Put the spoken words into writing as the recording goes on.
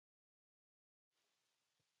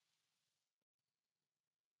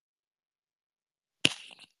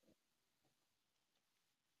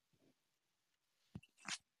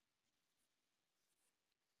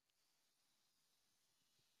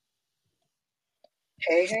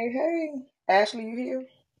Hey, hey, hey. Ashley, you here?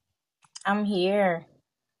 I'm here.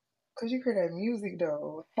 Cause you hear that music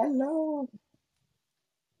though. Hello.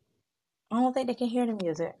 I don't think they can hear the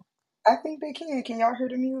music. I think they can. Can y'all hear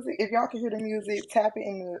the music? If y'all can hear the music, tap it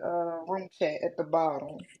in the room chat at the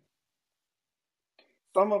bottom.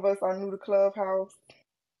 Some of us are new to Clubhouse.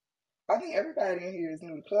 I think everybody in here is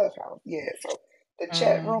new to Clubhouse. Yeah. So the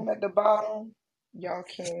chat Mm. room at the bottom, y'all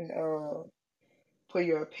can put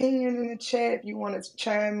your opinion in the chat. If you want to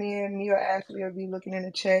chime in, me or Ashley will be looking in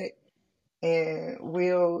the chat, and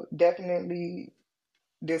we'll definitely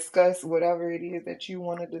discuss whatever it is that you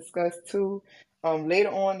want to discuss too.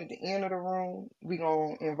 Later on at the end of the room, we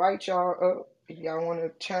gonna invite y'all up. If y'all want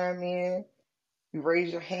to chime in, you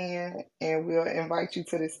raise your hand and we'll invite you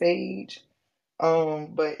to the stage.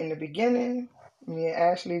 But in the beginning, me and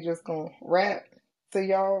Ashley just gonna rap to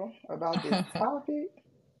y'all about this topic.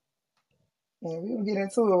 And we're gonna get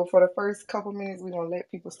into it. But for the first couple minutes, we're gonna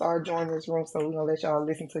let people start joining this room. So we're gonna let y'all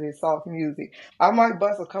listen to this soft music. I might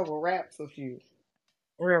bust a couple raps a few.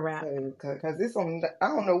 Real rap. Cause this on, I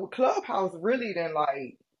don't know, Clubhouse really done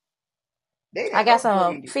like, they I done got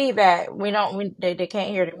some upgraded. feedback. They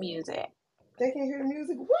can't hear the music. They can hear the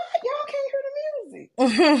music. What? Y'all can't hear the music?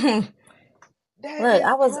 Look, That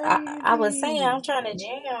is I was saying crazy. I'm trying to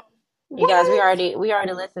jam. You guys, What? we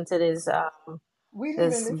already listened to We done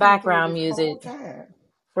been this listening to it background this whole music time.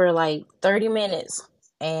 for like 30 minutes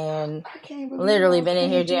and I can't believe literally y'all been in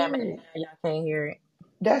here can't hear jamming. it. Y'all can't hear it.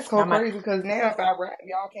 That's so I might crazy because now if I rap,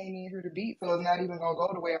 y'all can't even hear the beat, so it's not even gonna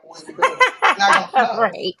go the way I want it to go. It's not gonna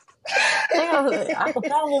flow. right. They gonna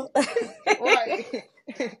acapella. Right.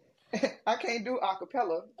 I can't do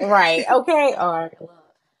acapella. Right. Okay. All right.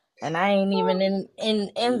 And I ain't even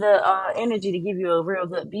in the energy to give you a real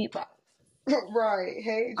good beatbox. Right.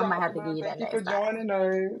 Hey, I might have to give Joshua. you that Thank you for next time. joining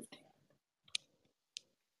us.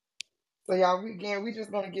 So y'all, we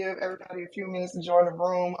just gonna give everybody a few minutes to join the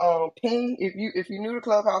room. Ping if you're new to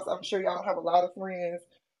Clubhouse, I'm sure y'all have a lot of friends.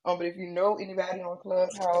 But if you know anybody on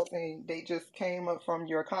Clubhouse and they just came up from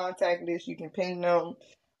your contact list, you can ping them.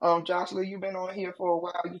 Joshua, you've been on here for a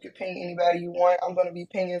while. You can ping anybody you want. I'm gonna be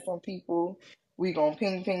pinging some people. We gonna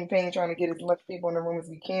ping, ping, ping, trying to get as much people in the room as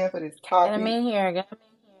we can for this Get them topic. in here. Get them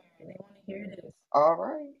in here. They want to hear this. All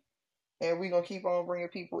right, and we gonna keep on bringing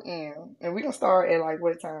people in, and we gonna start at like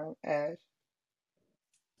what time, Ash?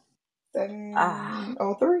 Ah,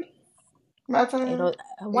 7:03. My time, 80.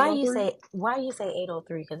 eight oh three. Why you say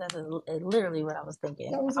 803? Because that's literally what I was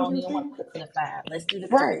thinking. That was I what you don't were even want thinking? to put it to the five. Let's do the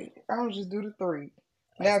three. Right. I'll just do the three.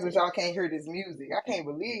 Let's Now do that the y'all can't hear this music, I can't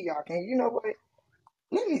believe y'all can't. You know what?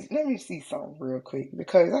 Let me see something real quick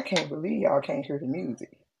because I can't believe y'all can't hear the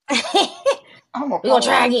music. three. I'm gonna We're gonna pause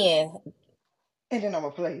try it again. and then I'm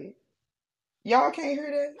gonna play it. Y'all can't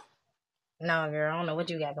hear that? No, girl, I don't know what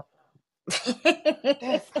you got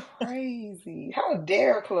That's going. crazy. How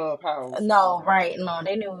dare Clubhouse? No, right? No,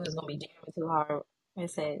 they knew we was gonna be jamming too hard. They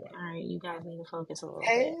said, "All right, you guys need to focus a little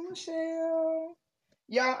Hey, bit." Michelle.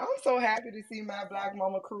 Y'all, I'm so happy to see my Black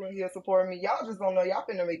Mama crew in here supporting me. Y'all just don't know. Y'all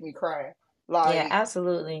finna make me cry. Yeah, Like,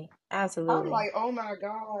 absolutely, I'm absolutely. like, oh my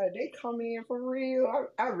God, they coming in for real.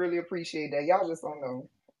 I really appreciate that. Y'all just don't know.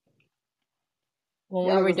 When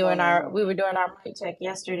Y'all just don't know. we were doing our mic check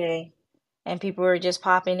yesterday, and people were just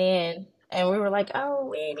popping in, and we were like, "Oh,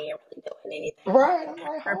 we ain't even really doing anything." Right. I'm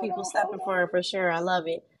But like, our hold people on, stepping hold for on. sure. I love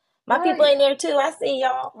it. My people Right. in there too. I see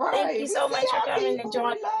y'all. Thank Right. you We so see much for y'all coming and people.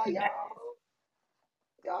 joining We love us back. y'all.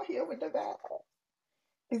 Y'all here with the vibe.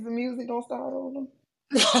 Is the music gonna start over?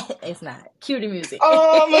 It's not. Cue the music.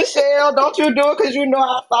 Oh, Michelle, don't you do it because you know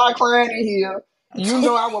I start crying in here. You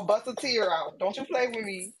know I will bust a tear out. Don't you play with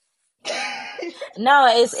me. No,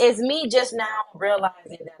 it's me just now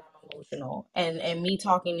realizing that I'm emotional and me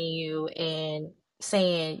talking to you and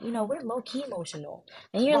saying, we're low key emotional.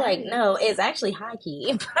 And you're like, Right. no, it's actually high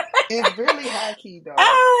key. It's really high key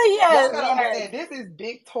though. Oh, Y'all yes, gotta yes. understand, this is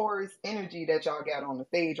big Taurus energy that y'all got on the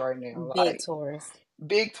stage right now. Big Like Taurus.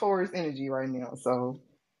 big Taurus energy right now. So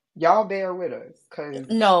y'all bear with us, cause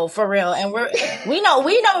No, for real. And we know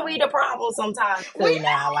we the problem sometimes we too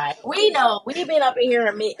now. Like we know we've been up in here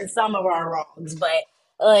admitting some of our wrongs, but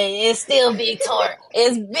it's still big Taurus.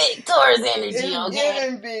 It's big Taurus energy, it's okay?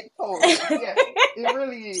 giving big Taurus. Yes, it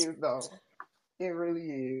really is though. It really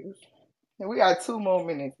is. And we got 2 more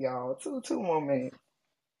minutes, y'all. Two more minutes.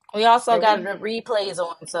 We also And got the we replays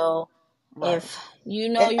on, so right. if you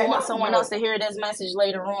know And you and want I someone else look, to hear this message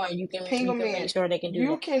later on, ping you them can make in. sure they can do You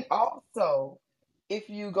that. can also, if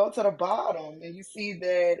you go to the bottom and you see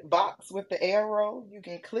that box with the arrow, you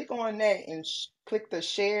can click on that and click the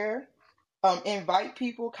share, invite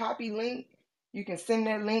people, copy link. You can send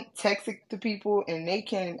that link, text it to people, and they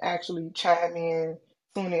can actually chime in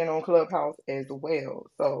tune in on Clubhouse as well.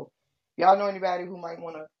 So y'all know anybody who might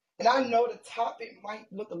want to, and I know the topic might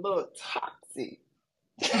look a little toxic,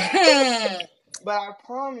 but I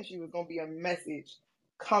promise you it's going to be a message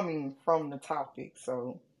coming from the topic.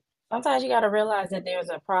 So Sometimes you got to realize that there's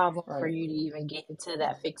a problem for right. you to even get into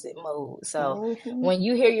that fix it mode. So when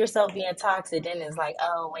you hear yourself being toxic, then it's like,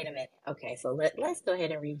 oh, wait a minute. Okay, so let's go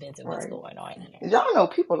ahead and revisit what's Right. going on here. Y'all know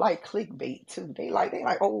people like clickbait too. They like,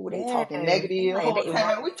 oh, they talking negative the whole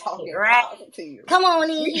time. We talking positive. Come on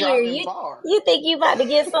in We here. dropping bars. You think you about to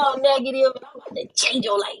get so negative, and I'm about to change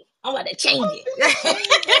your life. I'm about to change it. Change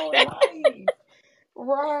your life.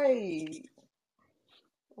 Right.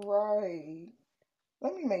 Right.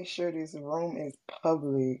 Let me make sure this room is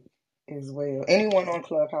public as well. Anyone on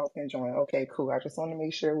Clubhouse can join. Okay, cool. I just want to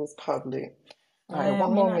make sure it was public. All right,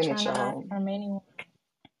 one more minute, y'all.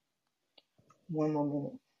 One more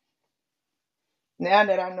minute. Now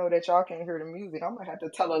that I know that y'all can't hear the music, I'm gonna have to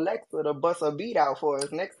tell Alexa to bust a beat out for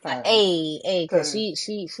us next time. Hey, cause she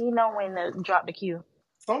know when to drop the cue.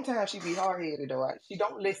 Sometimes she be hard headed though. She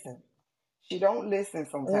don't listen. She don't listen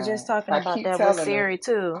sometimes. We're just talking about that with Siri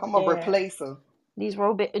too. I'm gonna replace her. These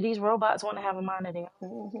robots want to have a mind of their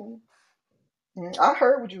own. I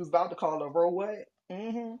heard what you was about to call her, bro. What?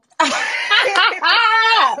 I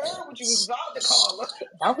heard what you was about to call her.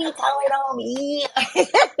 Don't be telling on me.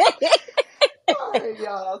 All right,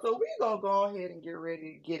 y'all. So we're gonna go ahead and get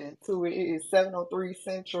ready to get into it. It is 7:03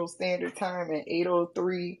 Central Standard Time and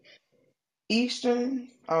 8:03 Eastern.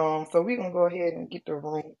 So we're gonna go ahead and get the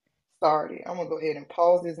room started. I'm gonna go ahead and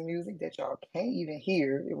pause this music that y'all can't even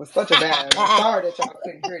hear. It was such a bad. I'm sorry that y'all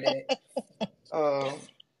couldn't hear that.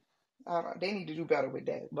 They need to do better with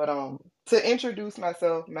that. But to introduce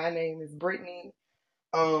myself, my name is Brittany.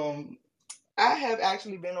 I have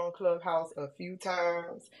actually been on Clubhouse a few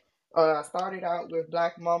times. I started out with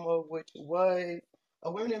Black Mama, which was a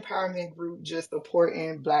women empowerment group just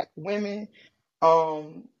supporting Black women,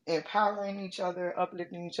 empowering each other,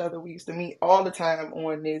 uplifting each other. We used to meet all the time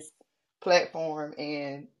on this platform,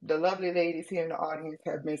 and the lovely ladies here in the audience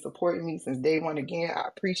have been supporting me since day one. Again, I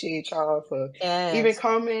appreciate y'all for even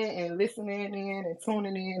coming and listening in and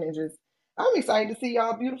tuning in, and just I'm excited to see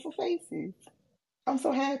y'all beautiful faces. I'm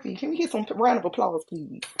so happy. Can we get some round of applause,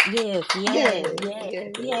 please? Yes.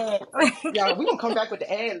 Y'all, we're gonna come back with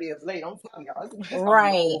the ad libs later. I'm telling y'all.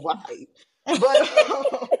 Right. But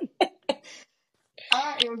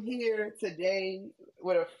I am here today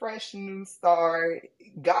with a fresh new start.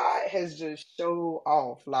 God has just showed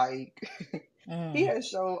off. Like he has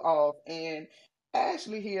showed off. And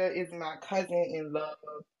Ashley here is my cousin in love.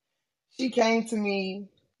 She came to me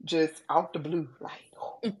just out the blue, like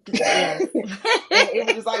and it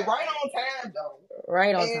was just like right on time though.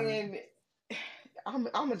 Right on time. And I'm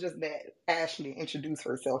gonna just let Ashley introduce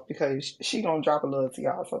herself because she gonna drop a little to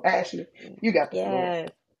y'all. So Ashley, you got the floor.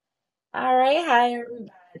 All right, hi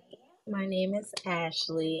everybody. My name is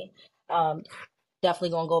Ashley. Definitely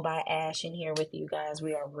gonna go by Ash in here with you guys.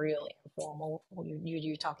 We are real informal.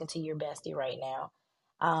 You're talking to your bestie right now.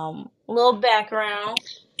 Little background.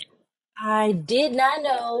 I did not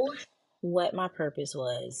know what my purpose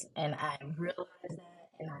was, and I realized that,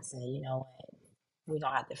 and I said, you know what, we're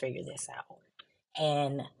gonna have to figure this out.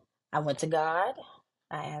 And I went to God.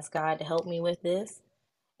 I asked God to help me with this,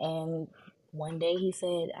 and one day He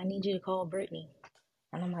said, I need you to call Brittany.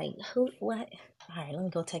 And I'm like, who? What? All right, let me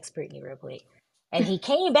go text Brittany real quick. And He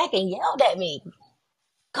came back and yelled at me,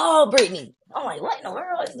 call Brittany. I'm like, what in the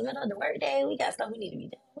world? It's the middle of the workday. We got stuff we need to be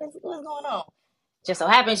doing. What's going on? Just so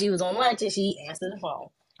happened she was on lunch and she answered the phone.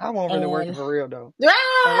 I won't really working for real though.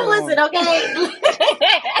 Listen, okay.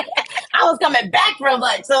 I was coming back from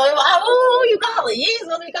lunch, so it was like, oh, you calling? You ain't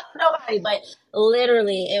supposed to be calling nobody. But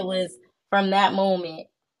literally, it was from that moment.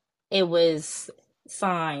 It was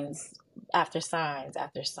signs after signs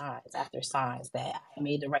after signs after signs that I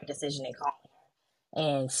made the right decision in calling her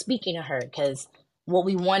and speaking to her, because what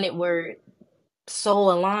we wanted were so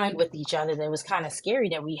aligned with each other that it was kind of scary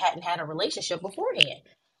that we hadn't had a relationship beforehand.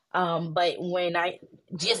 But when I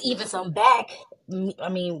just even some back, I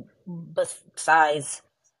mean, besides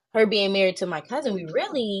her being married to my cousin, we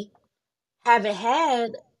really haven't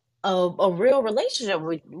had a real relationship.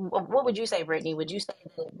 What would you say, Brittany? Would you say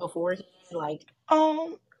that beforehand, like? I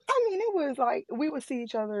mean, it was like we would see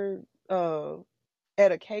each other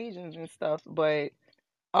at occasions and stuff, but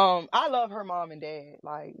I love her mom and dad.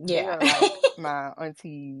 Like they are like my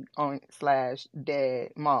auntie / dad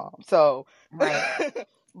mom. So right.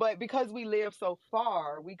 But because we live so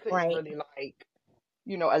far, we couldn't really like,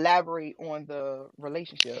 elaborate on the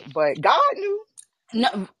relationship. But God knew.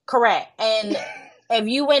 No, correct. And if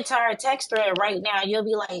you went to our text thread right now, you'll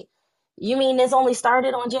be like, You mean this only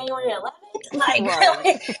started on January 11th? Like, Right.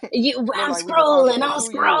 Look I'm like we've been talking scrolling, for I'm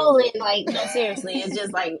 2 years. scrolling. Like, no, seriously, it's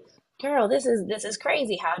just like, girl, this is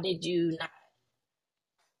crazy. How did you not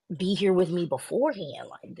be here with me beforehand?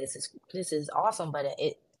 Like, this is awesome, but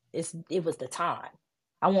it was the time.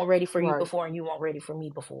 I wasn't ready for you Right. before, and you weren't ready for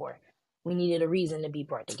me before. We needed a reason to be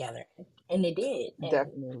brought together, and it did. And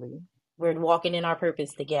Definitely. we're walking in our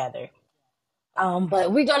purpose together.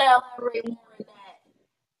 But we're gonna elaborate more on that.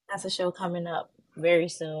 That's a show coming up very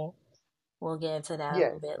soon. We'll get into that a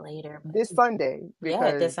Yes. little bit later. But This Sunday,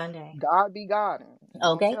 yeah, because this Sunday. God be God. I'm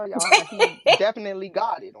gonna Okay. tell y'all how he definitely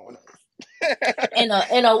got it on us. In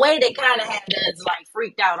a way that kind of had us like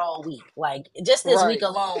freaked out all week. Like just this week Right.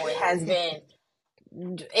 alone has been.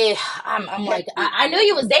 I'm like Hectic. I knew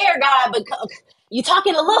you was there, God, but you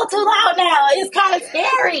talking a little too loud now. It's kind of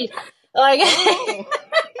scary. Like Oh.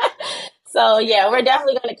 so yeah, we're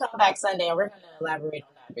definitely going to come back Sunday and we're going to elaborate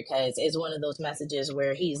on that because it's one of those messages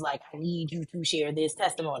where he's like, I need you to share this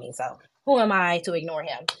testimony. So who am I to ignore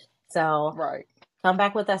him? So Right. come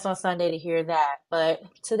back with us on Sunday to hear that. But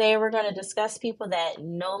today we're going to discuss people that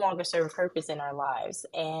no longer serve a purpose in our lives.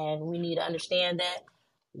 And we need to understand that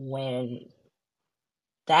when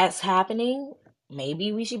that's happening,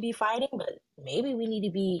 maybe we should be fighting, but maybe we need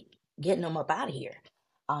to be getting them up out of here.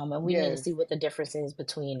 And we need to Yes. see what the difference is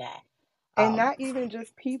between that. And Um, not even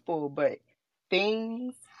just people, but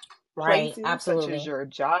things, right, places such as absolutely. your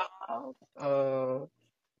job. Uh,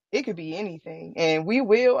 it could be anything. And we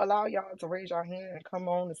will allow y'all to raise your hand and come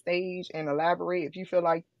on the stage and elaborate. If you feel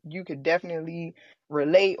like you could definitely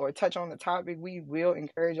relate or touch on the topic, we will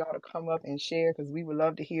encourage y'all to come up and share because we would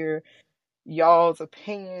love to hear y'all's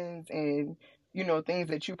opinions and things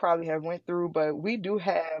that you probably have went through. But we do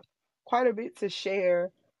have quite a bit to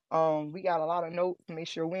share. We got a lot of notes to make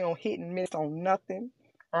sure we don't hit and miss on nothing.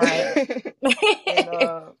 Right. And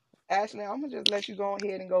Ashley, I'm gonna just let you go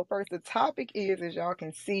ahead and go first. The topic is, as y'all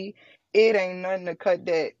can see, it ain't nothing to cut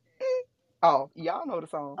that. Oh, y'all know the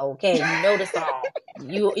song. Okay, you know the song.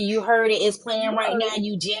 You heard it. It's playing You right heard now. it.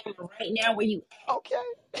 You jamming right now where you. Okay.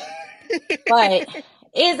 But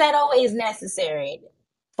is that always necessary?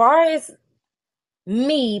 Far as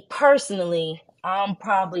me personally, I'm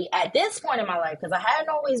probably at this point in my life because I hadn't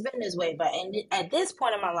always been this way, but at this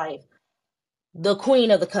point in my life, the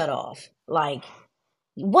queen of the cutoff. Like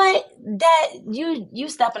what that you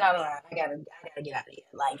stepping out of line. I gotta get out of here.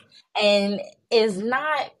 Like and it's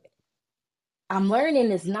not. I'm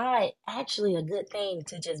learning it's not actually a good thing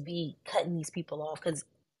to just be cutting these people off because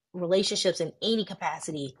relationships in any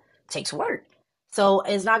capacity takes work. So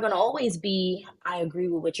it's not going to always be, I agree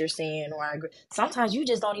with what you're saying, or I agree. Sometimes you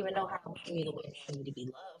just don't even know how to love me the way I need to be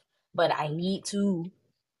loved. But I need to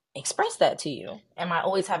express that to you. Am I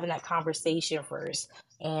always having that conversation first?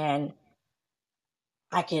 And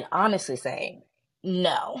I can honestly say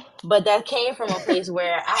no. But that came from a place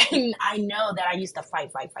where I know that I used to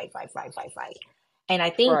fight, fight, fight, fight, fight, fight, fight. And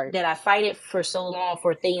I think Right. that I fight it for so long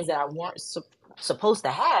for things that I weren't supposed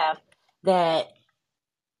to have that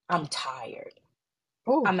I'm tired.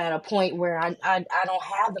 Oh. I'm at a point where I don't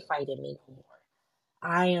have the fight in me no more.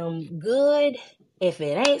 I am good if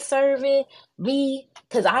it ain't serving me,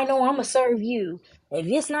 because I know I'm going to serve you. If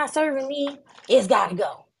it's not serving me, it's got to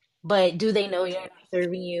go. But do they know you're not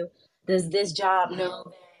serving you? Does this job know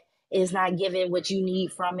that it's not giving what you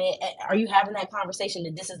need from it? Are you having that conversation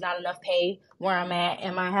that this is not enough pay where I'm at?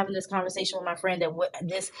 Am I having this conversation with my friend that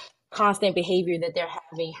this constant behavior that they're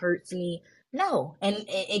having hurts me? No. And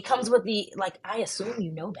it comes with the, like, I assume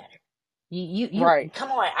you know better. Right.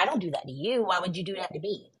 Come on. I don't do that to you. Why would you do that to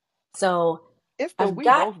me? So It's the I've we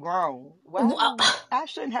got, both grown. Why uh, do I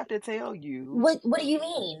shouldn't have to tell you? what do you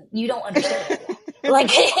mean? You don't understand. Like,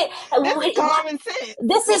 This is what, common sense.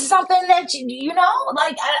 this is something that you know,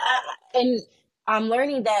 like and I'm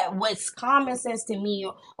learning that what's common sense to me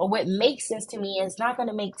or what makes sense to me is not going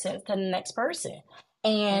to make sense to the next person,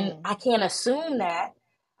 and Mm. I can't assume that.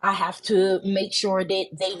 I have to make sure that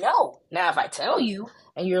they know. Now, if I tell you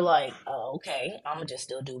and you're like, oh, okay, I'm gonna just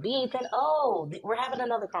still do me, then we're having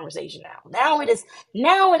another conversation now. Now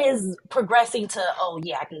it is progressing to, oh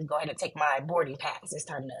yeah, I can go ahead and take my boarding pass. It's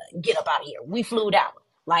time to get up out of here. We flew out.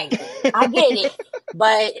 Like I get it,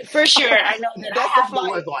 but for sure, I know that That's I the have to flight.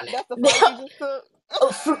 work on That's the flight you that. just took.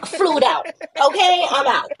 Flew out. Okay, I'm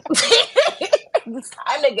out. It's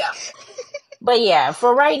time to go. But yeah,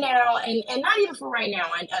 for right now, and not even for right now,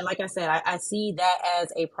 like I said, I see that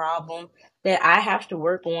as a problem that I have to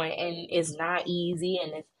work on, and it's not easy,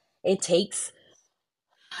 and it takes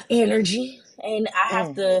energy, and I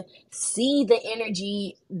have Mm. to see the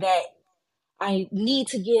energy that I need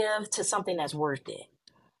to give to something that's worth it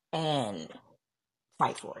and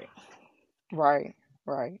fight for it. Right,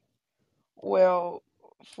 right. Well,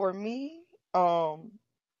 for me, um,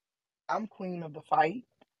 I'm queen of the fight.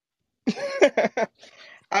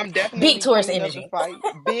 I'm Big definitely Taurus queen of the energy. fight.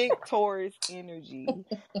 Big Taurus energy.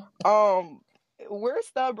 Um, we're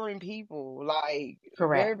stubborn people, like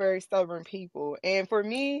very, Correct. very stubborn people. And for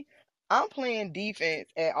me, I'm playing defense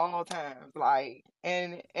at all times, like,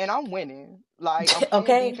 and I'm winning. Like, I'm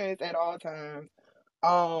playing Okay. defense at all times.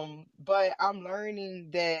 But I'm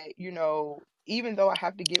learning that, even though I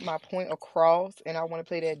have to get my point across and I want to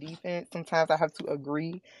play that defense, sometimes I have to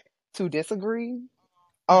agree to disagree.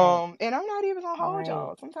 Right. And I'm not even gonna hold Right.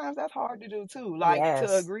 y'all. Sometimes that's hard to do too. Like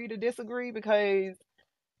to Yes. agree to disagree because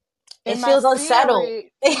It in my feels unsettled.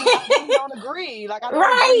 spirit, I really don't agree. Like I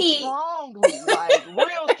don't agree Right. strongly, like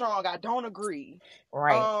real strong. I don't agree.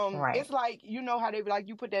 Right. Right. It's like how they be like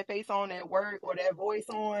you put that face on at work or that voice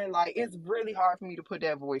on. Like it's really hard for me to put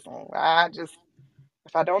that voice on. I just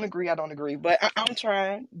if I don't agree, I don't agree. But I'm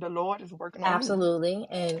trying. The Lord is working on me. Absolutely.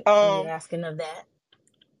 And we Um, asking of that.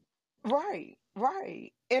 right,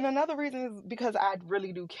 right. And another reason is because I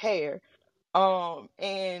really do care.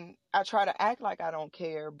 And I try to act like I don't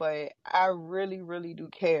care, but I really, really do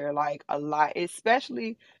care, like a lot,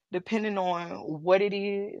 especially depending on what it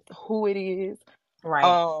is, who it is.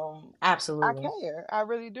 Right. Um, I Absolutely. care. I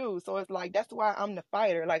really do. So it's like that's why I'm the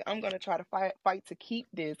fighter. Like I'm gonna try to fight to keep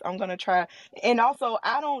this. I'm gonna try, and also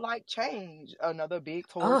I don't like change. Another big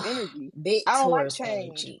Taurus Oh, energy. big I don't like Taurus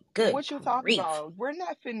change. energy. Good What you talking grief. about? We're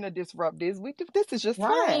not finna disrupt this. This is just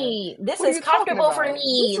fine. Right. This What are is you talking comfortable for about?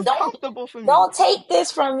 This me. is comfortable for me. Don't take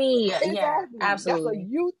this from me. Yeah, Exactly. That's a absolutely.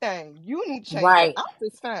 you thing. You need to change it. Right. I'm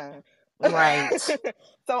just fine. Right.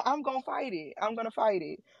 So I'm gonna fight it. I'm gonna fight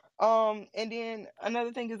it. And then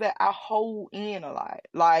another thing is that I hold in a lot.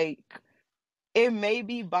 Like it may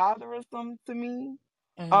be bothersome to me,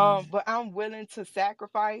 Mm, but I'm willing to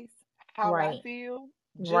sacrifice how I right. feel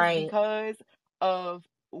just Right. because of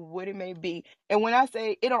what it may be. And when I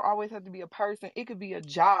say it don't always have to be a person, it could be a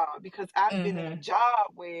job because I've been in a Mm-hmm.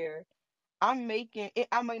 job where I'm making it,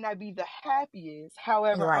 I may not be the happiest,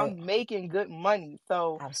 however, Right. I'm making good money.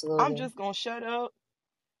 So I'm Absolutely. just gonna shut up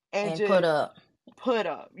and And put just up. put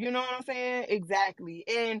up. You know what I'm saying? Exactly.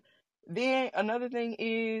 And then another thing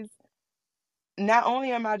is not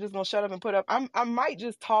only am I just gonna shut up and put up, I might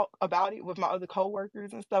just talk about it with my other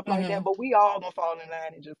coworkers and stuff like that, Mm-hmm. but we all gonna fall in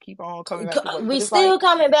line and just keep on coming back to work. We But it's like still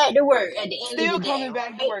coming back to work at the end of the still day, coming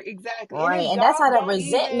back to right? work. Exactly. And Right. then And that's jobs how the don't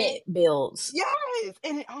even resentment builds. yes.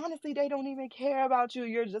 And honestly, they don't even care about you.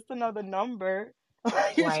 You're just another number.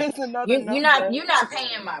 You're Right. just another You're not number.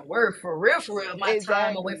 paying my worth for real, for real. My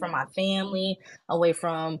time away from Exactly. my family, away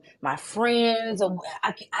from my friends.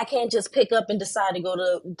 I can't just pick up and decide to go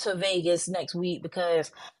to Vegas next week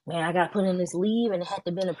because man, I got to put in this leave and it had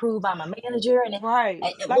to been approved by my manager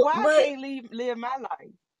Right. Like why I but can't live my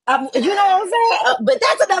you know what I'm life. saying? But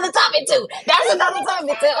that's another topic too. That's That's another another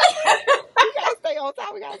topic too. topic. We gotta stay on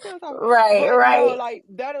top. We gotta stay on top. Right, But no, right, like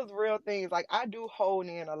that is real things. Like I do hold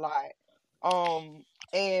in a lot.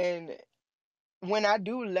 And when I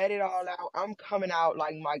do let it all out, I'm coming out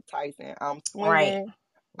like Mike Tyson. I'm right, swinging.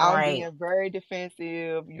 I'm right, being very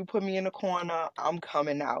defensive. You put me in the corner, I'm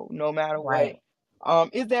coming out no matter what. right.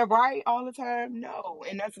 Is that right all the time? No.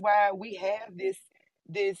 And that's why we have this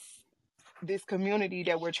this community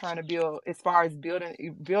that we're trying to build as far as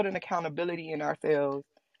building accountability in ourselves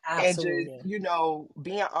and just Absolutely.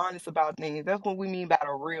 being honest about things. That's what we mean by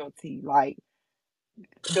the realty. Like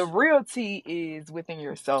the realty is within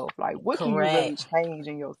yourself. Like what can you really Correct. change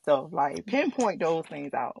in yourself? Like pinpoint those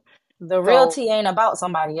things out. The So realty ain't about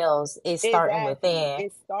somebody else. It's starting exactly, within.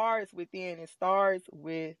 it starts within. It starts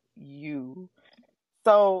with you.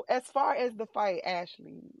 So as far as the fight,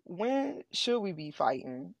 Ashley, when should we be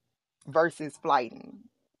fighting versus flighting?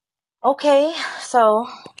 Okay, so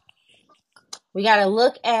we got to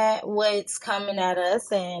look at what's coming at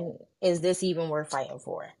us and is this even worth fighting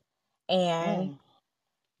for? And Mm,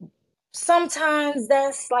 sometimes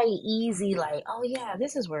that's like easy, like, oh yeah,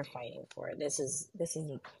 this is worth fighting for. This is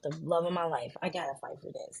the love of my life. I gotta fight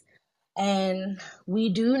for this. And we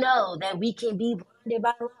do know that we can be blinded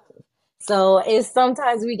by love. So it's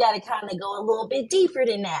sometimes we got to kind of go a little bit deeper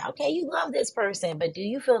than that. Okay, you love this person, but do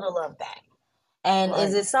you feel the love back? And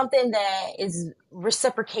is right. it something that is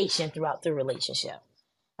reciprocation throughout the relationship?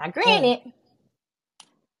 Now, Mm, granted,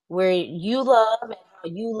 where you love and how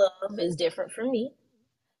you love is different from me.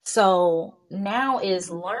 So now is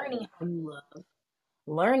learning how you love,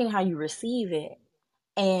 learning how you receive it,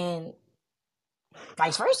 and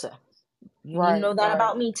vice versa. You need to right, know that right.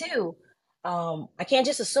 about me too. I can't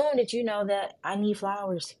just assume that you know that I need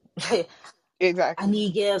flowers. I Exactly.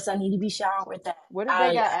 need gifts. I need to be showered with that. What if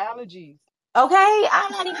they I got allergies? Okay,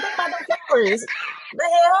 I'm not even thinking about no flowers. The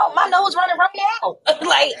hell, my nose running right now.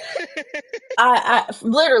 Like I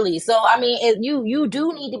literally. So I mean, you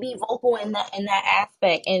do need to be vocal in that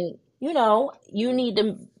aspect, and you need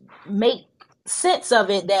to make sense of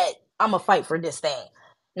it that I'm gonna fight for this thing.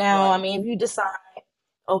 Now, I Right. mean, if you decide,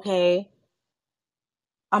 okay,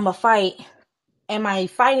 I'm gonna fight. Am I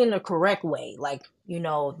fighting the correct way? Like,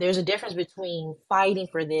 there's a difference between fighting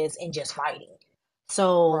for this and just fighting.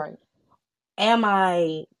 So, Right. am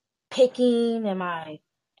I picking? Am I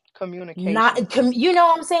Communication. not? You know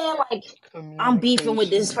what I'm saying? Like, I'm beefing with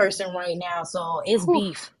this Communication. person right now, so it's Whew.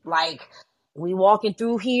 beef. Like, we walking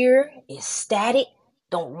through here, it's static.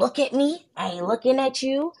 Don't look at me. I ain't looking at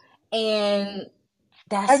you, and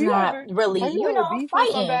that's Have you not ever really, have you ever beef with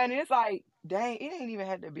fighting. somebody and it's like, dang, it ain't even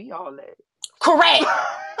had to be all that. Correct.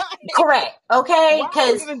 Correct. Okay, Why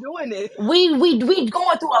are we because even doing this? we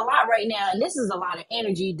going through a lot right now, and this is a lot of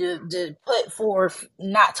energy to put forth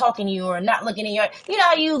not talking to you or not looking in your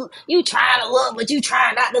you trying to look, but you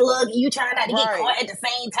trying not to look, and you trying not to get Right. caught at the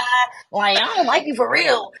same time. Like, I don't like you for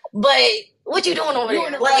real, but what you doing over You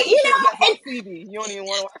in there? a Like, relationship that's on TV. You don't even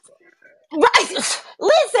want to watch it. right.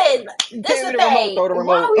 Listen, this Hand the me the remote, thing. throw the Why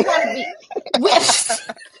remote. are we gonna be with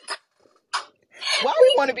Why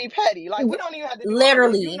we we want to be petty? Like, we don't even have to do all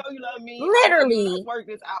this. You literally know you love me. I love you. Let's literally work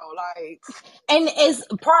this out. Like, and it's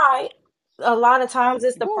pride. A lot of times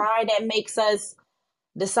it's the whew. pride that makes us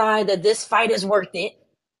decide that this fight is worth it.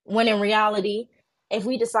 When in reality, if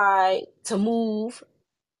we decide to move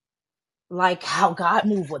like how God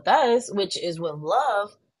moved with us, which is with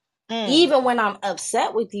love, Mm, even when I'm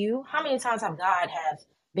upset with you, how many times have God have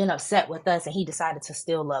been upset with us and he decided to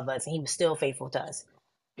still love us and he was still faithful to us?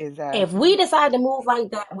 If we exactly. decide to move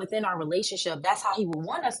like that within our relationship, that's how he would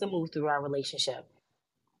want us to move through our relationship.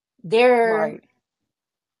 There Right.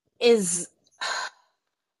 is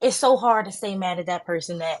it's so hard to stay mad at that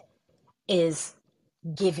person that is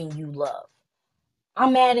giving you love.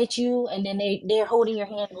 I'm mad at you, and then they're holding your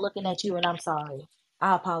hand and looking at you, and I'm sorry.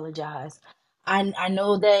 I apologize. I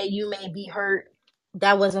know that you may be hurt.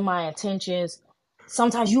 That wasn't my intentions.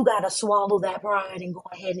 Sometimes you gotta swallow that pride and go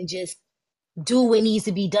ahead and just do what needs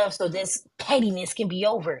to be done so this pettiness can be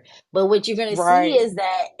over. But what you're gonna see Right. is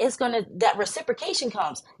that that reciprocation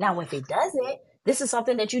comes. Now, if it doesn't, this is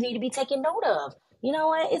something that you need to be taking note of. You know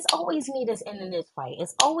what? It's always me that's ending this fight.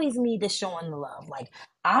 It's always me that's showing the love. Like,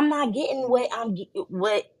 I'm not getting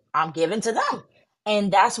what I'm giving to them,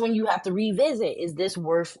 and that's when you have to revisit: is this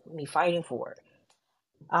worth me fighting for?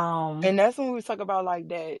 Um, And that's when we talk about like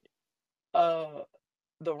that, uh,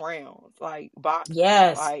 the rounds, like boxing.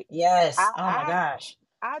 yes, Like, I, yes. Oh my I, gosh.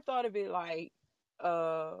 I thought of it like,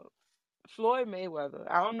 uh, Floyd Mayweather.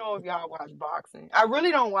 I don't know if y'all watch boxing. I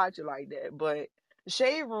really don't watch it like that, but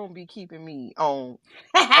Shade Room be keeping me on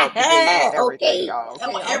up to date on everything, Okay, y'all.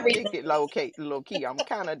 on Okay, I'm everything. addicted, low key. I'm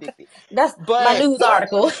kind of addicted, That's my but news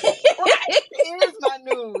article. right, it is my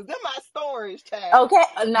news. They're my stories, child. Okay,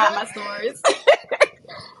 not But my stories.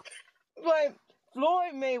 but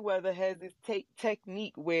Floyd Mayweather has this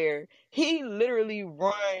technique where he literally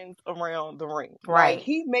runs around the ring, like Right.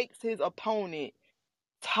 he makes his opponent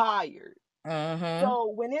tired. Mm-hmm.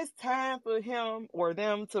 So when it's time for him or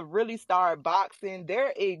them to really start boxing,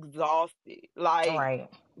 they're exhausted. Like Right.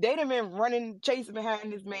 they done been running, chasing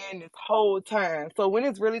behind this man this whole time. So when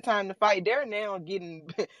it's really time to fight, they're now getting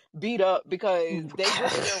beat up because they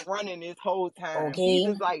really been running this whole time. He's Okay.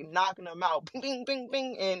 just like knocking them out, ping, ping, ping,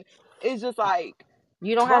 ping, and it's just like,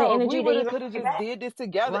 You don't have the bro, if we energy to would have even could have fight just back. did this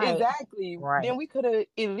together, Right. exactly, Right. then we could have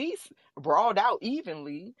at least brawled out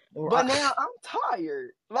evenly. But now I'm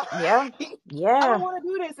tired. Like Yeah. I don't Yeah. want to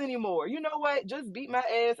do this anymore. You know what? Just beat my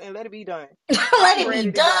ass and let it be done. Let I'm it be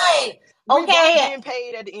ready to go. done. We both Okay. getting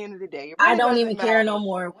paid at the end of the day. It I really don't doesn't even care no matter.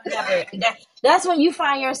 more. Whatever. That's when you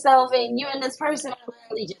find yourself and you and this person are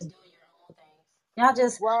literally just doing your own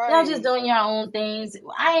things. Y'all just Right. doing your own things.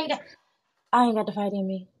 I ain't got to fight in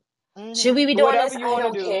me. Should we be doing Whatever this? you I want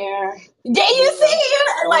to don't do. care. Do you Yeah.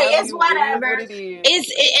 see? Like, Whatever it's you. It is whatever. what it is.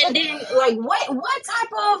 And then like what type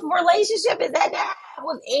of relationship is that to have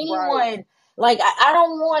with Right. anyone? Like, I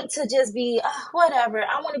don't want to just be whatever.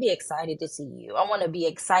 I want to be excited to see you. I want to be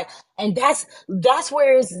excited, and that's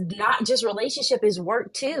where it's not just relationship, is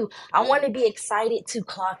work too. I want to be excited to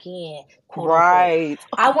clock in, quote unquote. Right.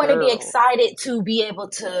 I Oh, want to be girl. excited to be able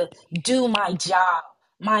to do my job.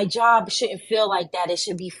 My job shouldn't feel like that. It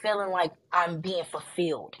should be feeling like I'm being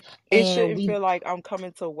fulfilled. It And shouldn't we feel like I'm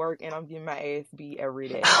coming to work and I'm getting my ass beat every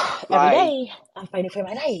day. every Like day I'm fighting for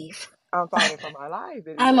my life. I'm fighting for my life,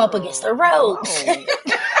 baby I'm up against girl. the Leave me ropes. alone.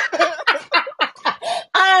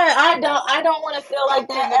 I don't want to feel like I'm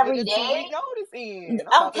that finna get every a 2 week day. notice in.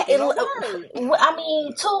 I'm about to Okay, say no word. I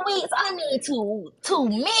mean 2 weeks. I mean 2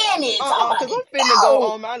 minutes. I'm about Cause to I'm finna go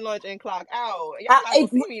go. on my lunch and clock out. Y'all I, not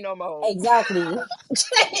gonna see me no more. exactly.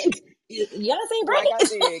 Y'all see Like I Brittany?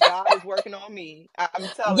 said, God is working on me. I'm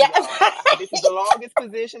telling Yeah. y'all, this is the longest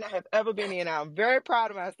position I have ever been in. I'm very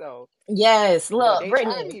proud of myself. Yes. But Look, they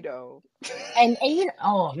tried Brittany. me though. And you know,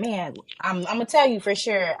 oh man, I'm gonna tell you for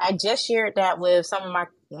sure. I just shared that with some of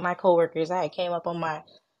my coworkers. I came up on my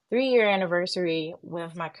 3 year anniversary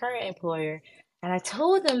with my current employer, and I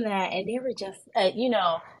told them that, and they were just,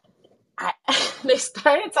 I they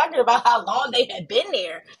started talking about how long they had been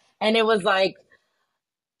there, and it was like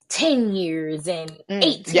 10 years and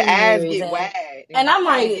Your 18 eyes years, get and wide and and you I'm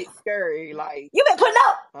kind of like, get scary. Like, you been putting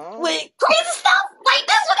up huh? with crazy stuff like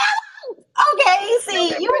this for that long? Okay, You've see,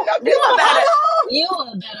 been you putting up you this for a better how long? you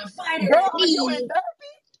a better fighter Girl, than are you in me.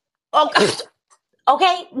 therapy? Okay,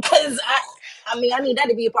 okay, because I need that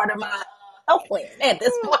to be a part of my health plan at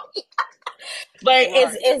this point. But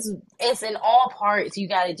Right. it's in all parts.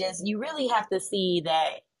 You really have to see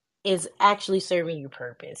that it's actually serving you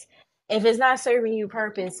purpose. If it's not serving you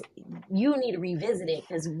purpose, you need to revisit it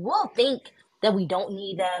because we'll think that we don't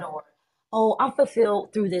need that, or oh, I'm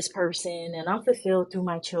fulfilled through this person and I'm fulfilled through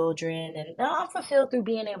my children and I'm fulfilled through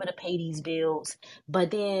being able to pay these bills.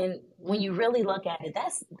 But then when you really look at it,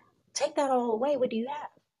 that's take that all away. What do you have?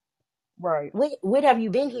 Right. What have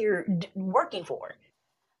you been here working for?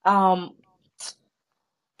 Um,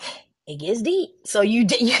 it gets deep. So you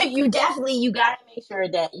definitely you got to make sure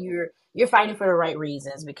that you're fighting for the right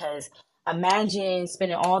reasons, because imagine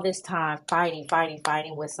spending all this time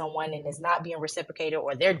fighting with someone and it's not being reciprocated,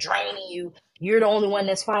 or they're draining you. You're the only one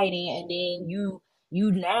that's fighting, and then you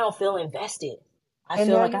now feel invested. I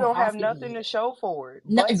And feel now like you I don't have have to nothing be to show for it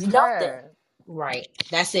no, but nothing. time. Right.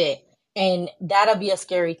 That's it. And that'll be a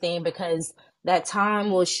scary thing because that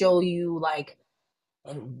time will show you like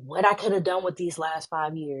and what I could have done with these last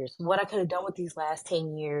 5 years, what I could have done with these last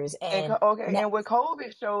 10 years. And And okay, now, and what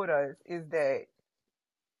COVID showed us is that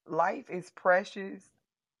life is precious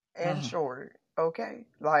and mhm, short. Okay,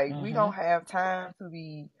 like we mhm, don't have time to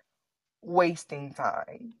be wasting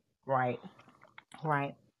time. right,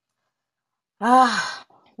 right. Ah,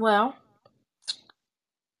 well,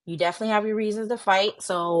 you definitely have your reasons to fight.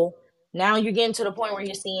 So now you're getting to the point where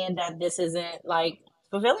you're seeing that this isn't like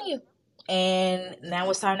fulfilling you. And now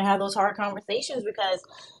it's time to have those hard conversations because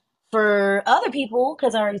for other people,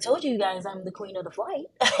 because I already told you guys I'm the queen of the flight,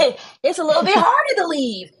 it's a little bit harder to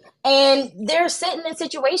leave. And they're sitting in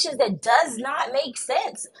situations that does not make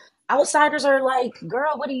sense. Outsiders are like,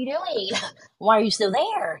 girl, what are you doing? Why are you still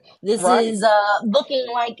there? This Right. is looking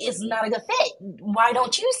like it's not a good fit. Why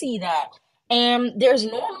don't you see that? And there's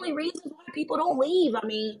normally reasons why people don't leave. I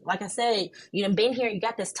mean, like I said, you done been here, you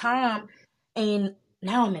got this time, and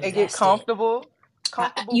now I'm They get invested. comfortable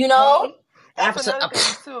You know, pay. That's after another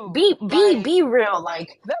thing too. be Like, real. Like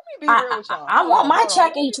let me be real with y'all. I want my Hold on.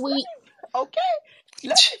 check each week. Okay.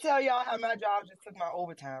 Let me tell y'all how my job just took my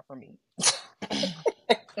overtime from me.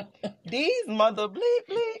 These mother bleep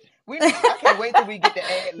bleep. I can't wait till we get the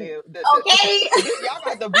ad lib. Okay, Y'all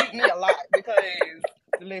gonna have to bleep me a lot because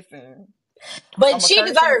listen, but she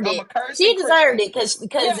deserved I'm it. a cursing She deserved Christian. it because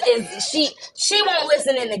Yeah, she won't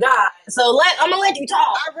listen in to God. So I'm gonna let you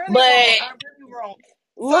talk. I really But won't. I really won't.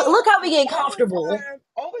 look So how we get comfortable.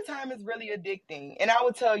 overtime is really addicting, and I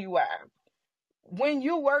will tell you why. When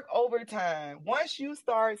you work overtime, once you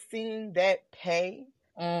start seeing that pay,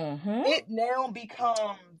 Hmm. it now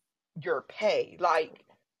becomes your pay. Like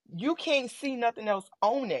you can't see nothing else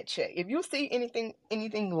on that check. If you see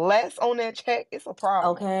anything less on that check, it's a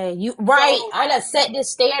problem. Okay, you right. So I done set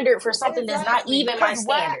this standard for something that's not exactly, even my because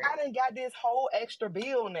why standard. I done got this whole extra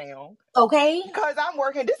bill now Okay, because I'm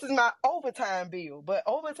working. This is my overtime bill, but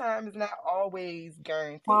overtime is not always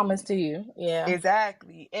promise guaranteed. to you. Yeah,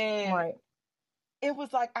 Exactly, and right, it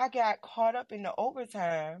was like I got caught up in the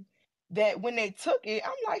overtime that when they took it,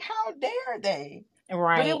 I'm like, how dare they?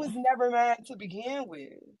 But it right. was never mine to begin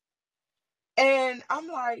with. And I'm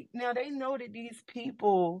like, now they know that these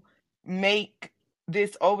people make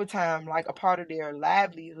this overtime like a part of their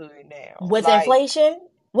livelihood now. With Like, inflation,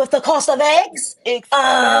 with the cost of eggs,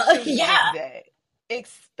 especially with yeah. that.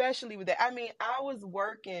 Especially with that. I mean, I was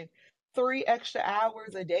working 3 extra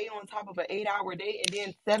hours a day on top of an 8 hour day and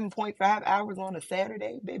then 7.5 hours on a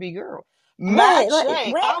Saturday. Baby girl. My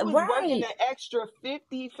check, I was working Right. an extra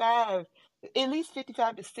 55, at least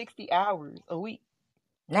 55 to 60 hours a week.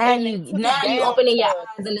 And they took it Now you down opening your to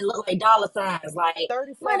eyes and it look like dollar signs, like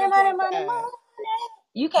money, money, money, 37.5. money.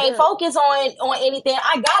 You can't Girl, focus on anything.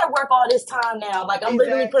 I gotta work all this time now. Like I'm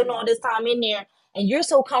literally putting all exactly. this time in there, and you're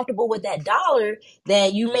so comfortable with that dollar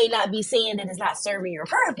that you may not be seeing that it's not serving your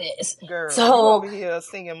purpose. Girl, you So over here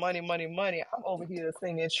singing money, money, money. I'm over here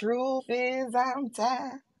singing truth is I'm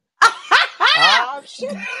tired.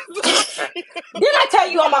 Options. didn't I tell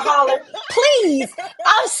you I'm a holler? Please,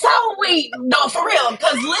 I'm so weak. No, for real.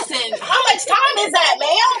 Because listen, how much time is that,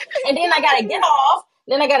 man? And then I gotta get Yes. off.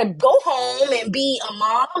 Then I gotta go home and be a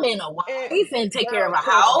mom and a And wife and take care of girl, a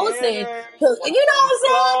cook house and dinner, you know wash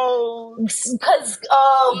clothes, what I'm saying? Because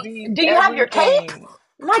be do you have your cape? everything.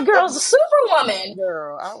 My Uh, girl's a superwoman.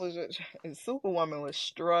 Girl, I was Superwoman was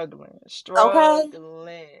struggling, Okay,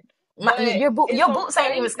 struggling. But it's your so boots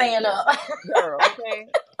ain't even staying crazy, up. girl. Okay,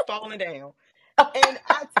 falling down. And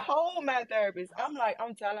I told my therapist,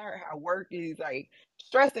 I'm telling her how work is like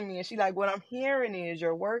stressing me, and she like, what I'm hearing is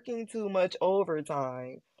you're working too much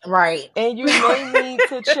overtime, Right. and you may need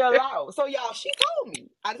to chill out. So y'all, she told me.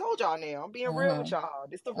 I told y'all now. I'm being real with Mhm. y'all.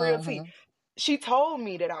 This the real tea. Mhm. She told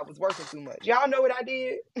me that I was working too much. Y'all know what I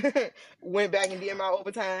did? Went back and did my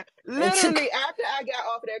overtime. Literally, after I got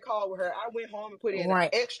off of that call with her, I went home and put in an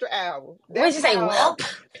Right. extra hour. What'd That's you say? how. Well,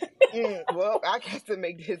 Well, I got to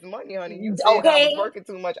make this money, honey. You said I was okay. working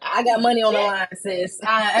too much. I I got need a money on the line, sis.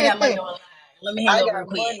 I got money check. on the line. Let me hang I up real got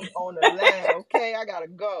quick. money on the line. Okay, I gotta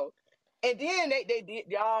go. And then they did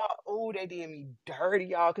y'all. Oh, they did me dirty,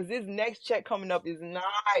 y'all. Cause this next check coming up is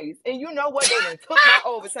nice. And you know what? They done took my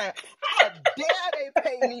overtime. How dare they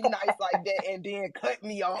pay me nice like that and then cut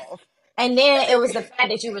me off? And then it was the fact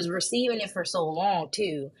that you was receiving it for so long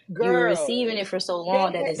too. You were receiving Girl, it for so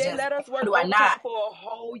long that it's they just let like, us how work do I not? overtime for a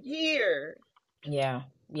whole year. Yeah,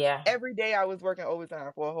 yeah. Every day I was working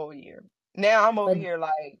overtime for a whole year. Now I'm over But here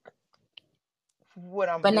like, what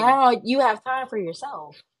I'm but gonna do? now you have time for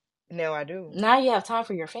yourself. Now I do. Now you have time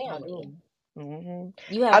for your I family. do. hmm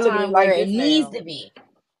You I have look at it time where like it this needs now. to be.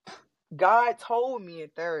 God told me in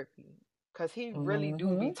therapy, because he really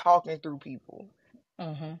do be Mm-hmm. talking through people.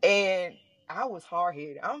 Mm-hmm. And I was hard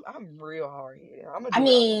headed. I'm real hard headed. I'm gonna I do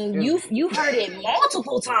what I want to mean, do. you've heard it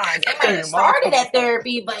multiple times. It might Heard have it started multiple at times.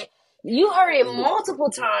 therapy, but you heard it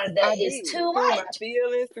multiple times that I it's did. too Through my much.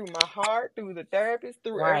 feelings, through my heart, through the therapist,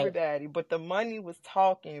 through Right. everybody. But the money was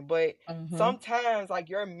talking. But Mm-hmm. sometimes, like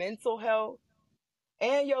your mental health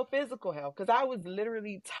and your physical health, because I was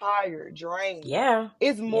literally tired, drained, Yeah.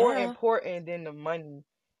 is more Yeah. important than the money.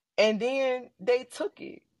 And then they took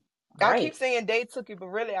it. I keep Right. saying they took it, but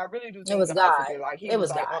really, I really do It think was God took God. it. Like he It was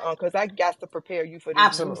was like, God. because I got to prepare you for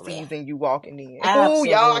this new Absolutely. season you walking in. Ooh,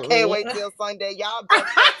 y'all, I can't Absolutely. wait till Sunday. Y'all better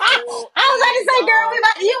stay tuned I was about to in, say, girl, y'all.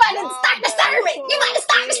 you about to Y'all start better disturbing. You about tune to in.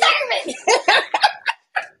 start disturbing.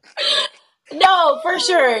 No, for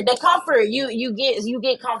sure. The comfort you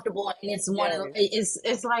get comfortable, and it's one of Yes,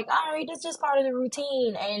 it's like, all right, that's just part of the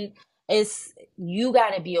routine, and it's you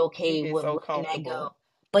got to be you okay get with so letting that comfortable. go,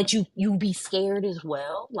 but you be scared as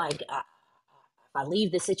well. Like, if I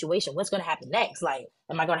leave this situation, what's going to happen next? Like,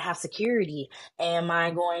 am I going to have security? Am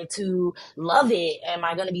I going to love it? Am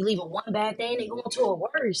I going to be leaving one bad thing and going to a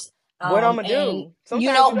worse? What I'm gonna And do?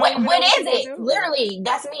 Sometimes you don't even what know what is you're gonna it? do. Literally,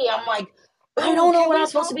 that's me. I'm like, I Ooh, don't know what I'm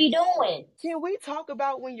supposed to be doing. Can we talk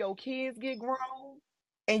about when your kids get grown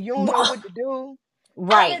and you don't know what to do?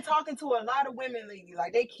 I've Right. been talking to a lot of women lately.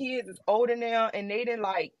 Like, their kids is older now and they didn't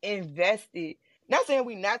like invested. Not saying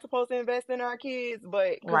we not supposed to invest in our kids,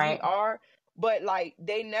 but because we Right. are, but like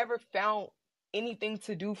they never found anything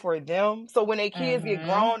to do for them. So when their kids get Hmm.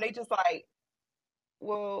 grown, they just like,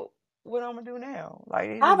 well, what I'm gonna do now? Like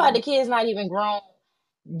they How just about the kids not even grown?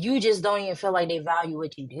 You just don't even feel like they value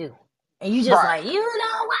what you do. And you just like, right. you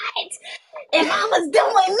know what? If I was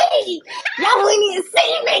doing me, y'all wouldn't even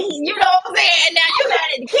see me. You know what I'm saying? Now you mad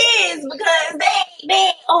at the kids because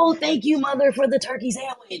oh, thank you, mother, for the turkey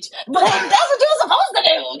sandwich. But that's what you were supposed to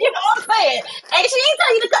do. You know what I'm saying? And she ain't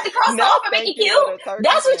tell you to cut the crust Not off and make thank it you for cute. the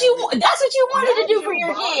turkey sandwich. That's what you wanted to Not do for you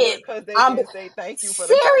your bothered kid. because they Um, didn't say thank you for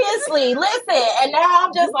the turkey. seriously, listen. And now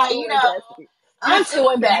I'm just You like, too invested. You I'm too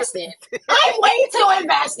too invested. invested. I'm way too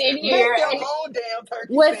invested Make here. your And own damn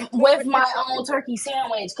turkey with sandwich. my own turkey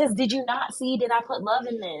sandwich. Because did you not see that I put love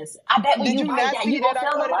in this? I bet when Did you you bite not that, see you that gonna I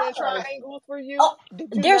feel the cut it in love. triangles for you? Oh,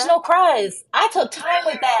 Did you there's not? no cries. I took time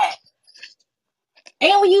with that.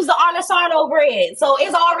 And we use the artisanal bread, so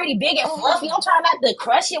it's already big and fluffy. I'm trying not to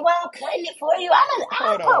crush it while I'm cutting it for you. I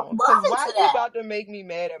Hold put on. Cause love why into you that. about to make me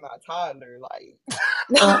mad at my toddler? Like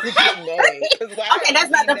I'm gonna get mad. Cause why are Okay, you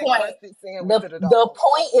that's not feeding the that point. crusted sandwich The to the the dog?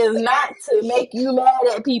 point is not to make you mad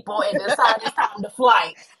at people and decide it's time to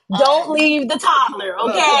flight. Don't Alright. leave the toddler,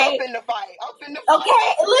 Look, cause I'm okay? finna fight. I'm finna Okay,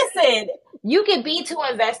 fight. listen. You can be too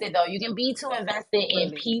invested though. You can be too invested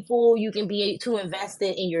in Really. people. You can be too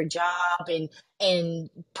invested in your job and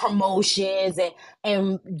promotions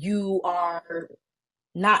and you are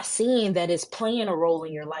not seeing that it's playing a role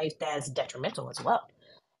in your life that's detrimental as well.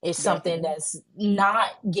 It's something Definitely. that's not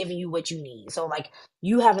giving you what you need. So like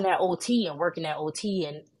you having that OT and working that OT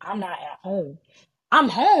and I'm not at home. I'm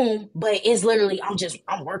home, but it's literally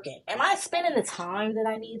I'm working. Am I spending the time that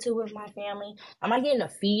I need to with my family? Am I getting a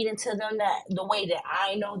feed into them that the way that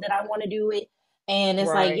I know that I want to do it? And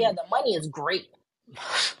it's like, yeah, Right. the money is great.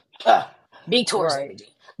 Ugh, big Taurus Right.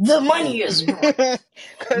 energy. The money is great.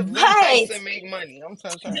 Cause we like But to make money. I'm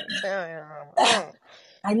trying to tell you.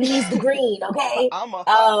 I needs the green, okay? I'm a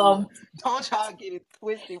hustler. Um, Don't y'all get it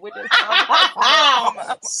twisted with this. I'm a hustler. I'm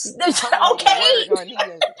a mother okay, word,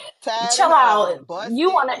 honey. Tired chill and out. hard.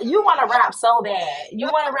 Busted. You wanna rap so bad. You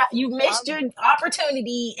wanna rap. You missed I'm your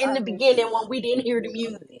opportunity in I the missed beginning it. when we didn't hear the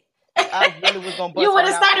music. I really was gonna You bust would one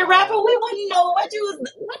have out for started rapping. y'all. We wouldn't know what you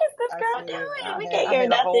was. What is this I girl swear. doing? We can't hear I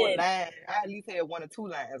had a whole nothing. line. I at least had 1 or 2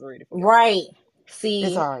 lines ready for y'all. Right.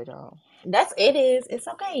 It's See, alright though. that's it is. It's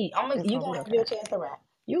okay. It's You gonna gonna be have your okay. chance to rap.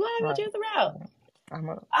 You gonna have Right. your chance to rap. I'm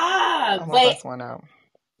a Ah, I'm gonna but bust one out.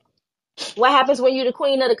 what happens when you're the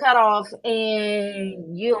queen of the cutoff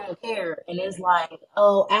and you don't care? And it's like,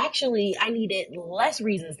 oh, actually, I needed less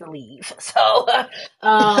reasons to leave. So,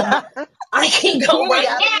 I can go You ain't right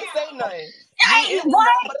gotta even say now. nothing. You Ain't it ain't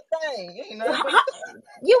nothing right? but a thing. It ain't nothing but a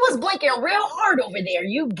You was blinking real hard over there.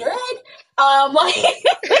 You good? Like,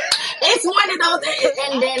 it's one of those,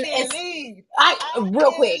 Cause and I then can't leave. I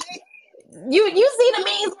real can't quick. leave. You see the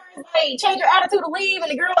memes where it's like change your attitude to leave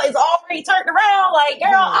and the girl is already turned around like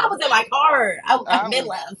girl I Hmm. was in my car I've I been was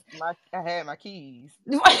left. I had my keys.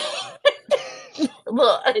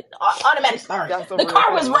 Look, automatic start. That's a The real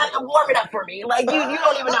car was thing. warming up for me. Like you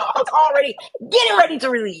don't even know. I was already getting ready to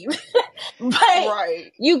relieve. But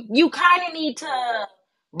Right. you kind of need to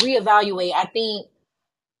reevaluate. I think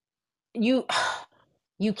you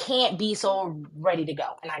you can't be so ready to go,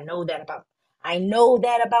 and I know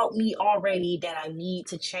that about me already that I need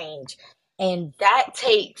to change, and that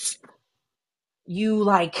takes you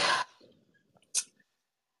like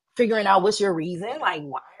figuring out what's your reason. Like,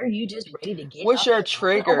 why are you just ready to get What's up your and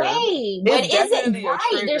walk trigger? away? What It's is it? definitely a Right?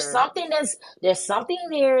 trigger. There's something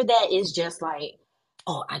there that is just like,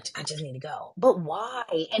 oh, I just need to go. But why?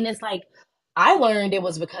 And it's like I learned it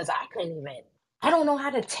was because I don't know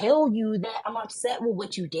how to tell you that I'm upset with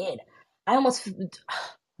what you did. I almost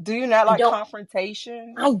Do you not I like don't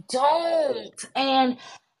confrontation? I don't. And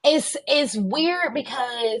it's weird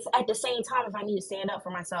because at the same time if I need to stand up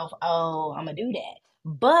for myself, oh, I'm gonna do that.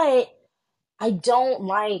 But I don't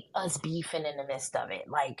like us beefing in the midst of it.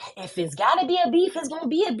 Like, if it's gotta be a beef, it's gonna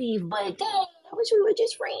be a beef. But dang, I wish we were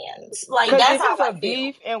just friends. Like, Because that's if how it's a I feel.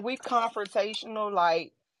 beef and we confrontational,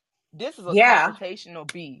 like this is a Yeah,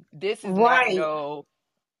 confrontational beef. This is not right. no,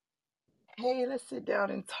 hey, let's sit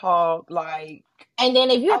down and talk. Like And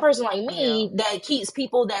then if you're a I, person like yeah, me that keeps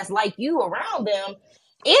people that's like you around them,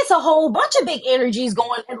 it's a whole bunch of big energies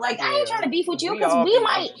going. And like, I ain't yeah. trying to beef with you We because all big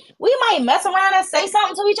energy. we might mess around and say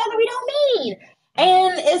something to each other we don't mean.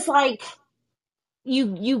 Mm, And it's like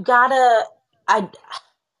you gotta.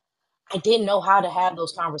 I didn't know how to have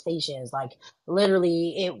those conversations. Like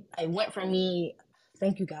literally, it went from me.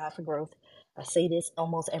 Thank you, God, for growth. I say this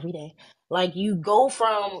almost every day. Like you go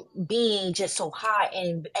from being just so hot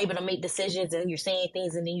and able to make decisions, and you're saying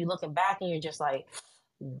things, and then you looking back and you're just like,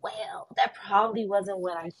 well, that probably wasn't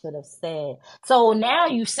what I should have said. So now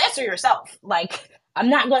you censor yourself. Like I'm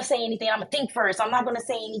not gonna say anything. I'm gonna think first. I'm not gonna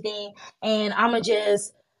say anything, and I'm gonna just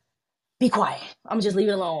be quiet. I'm gonna just leave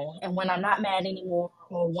it alone. And when I'm not mad anymore,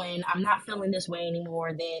 or when I'm not feeling this way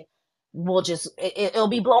anymore, then it'll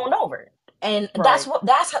be blown over. And right,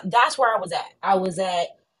 that's where I was at. I was at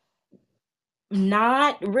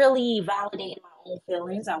not really validating my own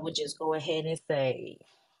feelings. I would just go ahead and say,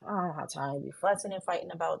 I don't have time to be fussing and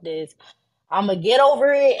fighting about this. I'm gonna get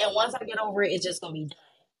over it, and once I get over it, it's just gonna be done.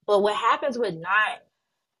 But what happens with not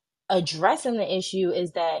addressing the issue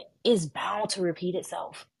is that it's bound to repeat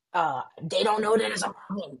itself. They don't know that it's a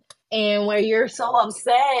problem. And where you're so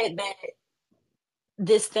upset that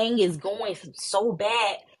this thing is going so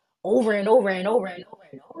bad over and over and over and over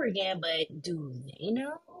and over again, but do they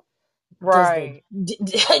know? Does the, right.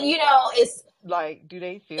 it's, Like, do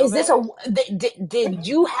they feel is this a, that? did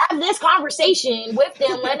you have this conversation with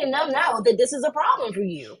them, letting them know that this is a problem for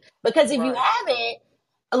you? Because if you Right. haven't,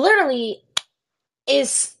 literally,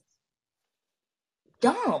 it's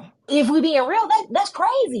dumb. If we being real, that's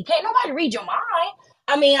crazy. Can't nobody read your mind.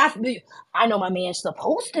 I mean, I know my man's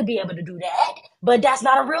supposed to be able to do that, but that's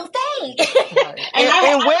not a real thing. Right. And And I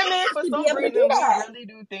women, have for to be some able to do reason, we that. really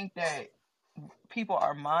do think that people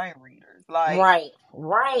are mind readers. Like, Right,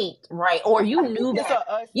 right, right. Or I think it's a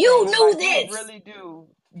us you thing. knew Like, we this. really do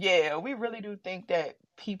yeah, we really do think that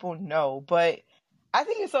people know, but I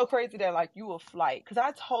think it's so crazy that like you a flight because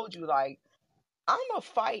I told you like I'm a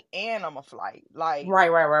fight and I'm a flight. Like Right.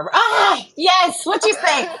 Ah, yes. What you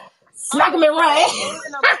say? I'm Smack him a and fight run.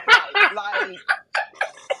 and I'm a flight. Like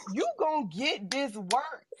you gonna get this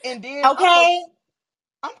work and then Okay.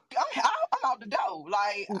 I'm out the door.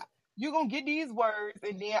 Like you gonna get these words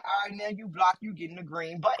and then all right now you block you getting the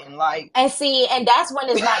green button. Like And see, and that's when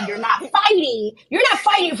it's not, you're not fighting. You're not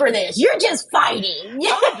fighting for this. You're just fighting.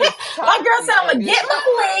 I'm just My girl said, toxic I'm at going to this. get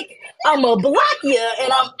my lick, I'm going to block you,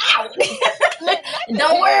 and I'm out. Not the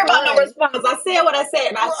Don't hit worry and about no run. response. I said what I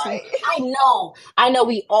said. Right. I know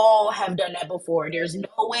we all have done that before. There's no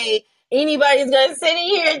way anybody's going to sit in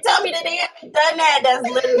here and tell me that they haven't done that. That's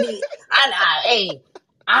literally, hey,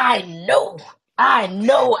 I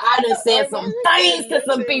know. I done said Like some Margaret said, things to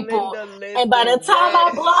some listen, people, Linda, and by the listen, time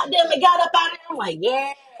I what? blocked them and got up out of there, I'm like,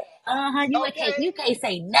 yeah, Okay. you can't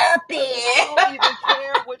say nothing. I don't even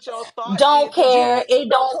care what your thoughts is, Don't cause you care. It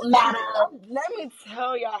don't matter. let me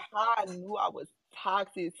tell y'all how I knew I was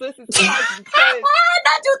toxic. Sis is toxic because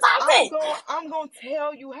Not too toxic. I'm gonna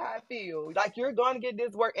tell you how I feel. Like you're gonna get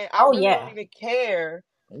this work, and I Oh really don't yeah. even care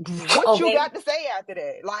what you Okay. got to say after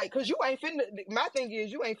that. Like, cause you ain't finna. My thing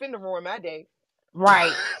is, you ain't finna ruin my day.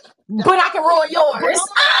 Right. That's But I how can I feel. ruin But yours. I'm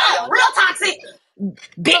gonna tell y'all Real how I toxic. feel.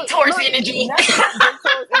 Big Taurus Look, energy. not that big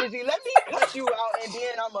Taurus energy. Let me cut you out, and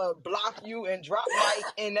then I'm gonna block you and drop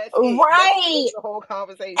mic, and that's it. That's the end Right. of the whole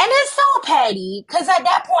And conversation. it's so petty because at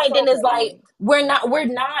that point, So then it's like petty. we're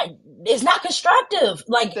not. It's not constructive.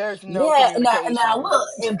 Like, There's no yeah. Now, communication. look,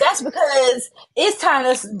 if that's because it's time to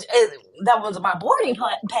that was my boarding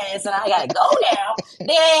pass and I gotta go now,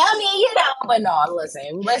 then I mean, you know. But no,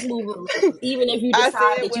 listen, let's move. Even if you I decide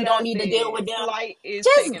said that you what don't I need to deal said. with them, Flight is just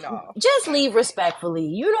taking off. just leave respectfully.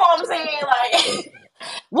 You know what I'm saying? Like,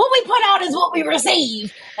 what we put out is what we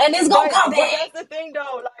receive, and it's gonna come But back. that's the thing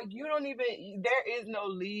though. Like you don't even. There is no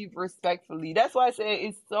leave respectfully. That's why I said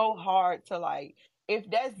it's so hard to like. If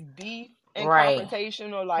that's beef and Right.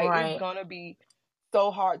 confrontation, or like it's Right. gonna be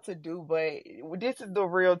so hard to do. But this is the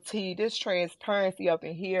real tea. This transparency up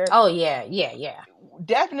in here. Oh yeah.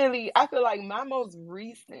 Definitely, I feel like my most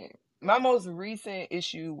recent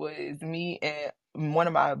issue was me and one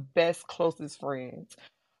of my best closest friends.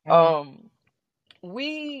 Hmm. Um,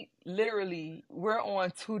 we're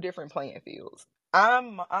on two different playing fields.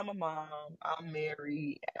 I'm a mom, I'm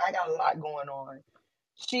married, I got a lot going on.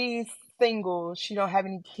 She's single, she don't have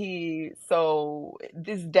any kids, so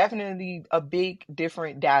there's definitely a big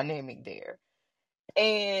different dynamic there.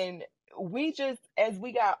 And we just as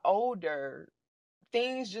we got older,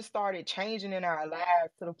 things just started changing in our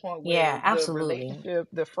lives to the point where Yeah, the absolutely. relationship,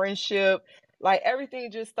 the friendship, like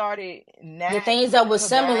everything just started The not things that was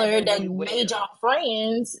similar that vibing made well. y'all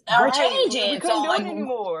friends are Right. We changing. couldn't So, do like, it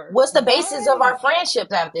anymore. what's the basis of Right. our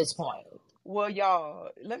friendship at this point? Well, y'all,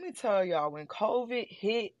 let me tell y'all, when COVID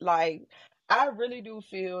hit, like, I really do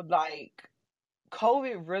feel like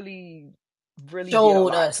COVID really did a Showed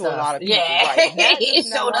lot us to a lot stuff. of people, Yeah, right? it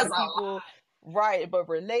Not a showed us lot a of lot. people, right, but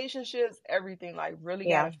relationships, everything like really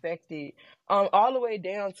got Yeah. affected. All the way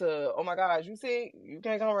down to, oh my gosh, you see, you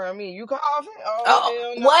can't come around me. You coughing? Oh Oh,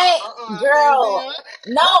 hell no. what? I can't see Girl. it.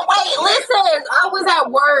 No, wait, listen. I was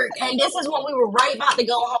at work, and this is when we were right about to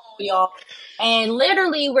go home, y'all. And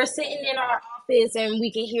literally, we're sitting in our office, and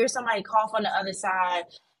we can hear somebody cough on the other side.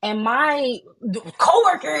 And my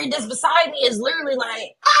coworker that's beside me is literally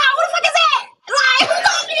like, "Ah, what the fuck is that? Like, who's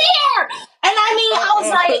coughing here?" And I mean, I was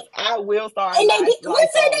Cause like, I will start and they did, Lysol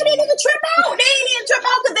listen, they on didn't you. even trip out. They didn't even trip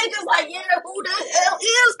out because they just like, yeah, who the hell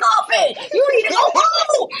is coughing? You need to go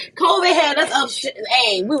home. COVID had us up.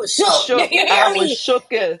 Hey, we were shook. You Shook. I hear was me?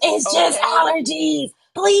 shooketh. It's just Okay. allergies.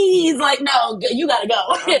 Please, like, no, you gotta go.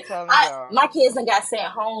 I'm telling My y'all. kids done got sent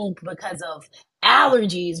home because of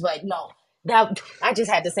allergies, but no, that I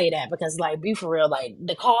just had to say that because, like, be for real, like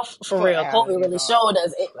the cough for Some real, COVID allergies really are. showed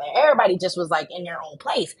us. Everybody just was like in their own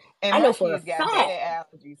place. And I know my for a kids got fact. bad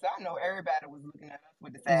allergies, so I know everybody was looking at us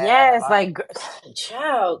with the side eye, Yes, like, like,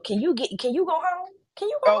 child, can you go home? Can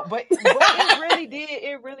you oh, go but it home? really did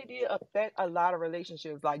affect a lot of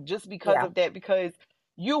relationships, like just because Yeah, of that, because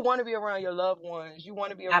you want to be around your loved ones, you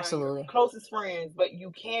want to be around your absolutely. closest friends, but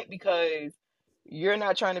you can't because you're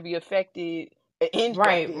not trying to be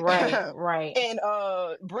Right, infected, right, right. and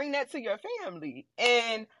bring that to your family.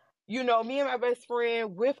 And me and my best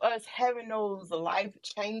friend, with us having those life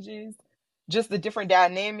changes, just the different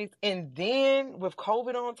dynamics, and then with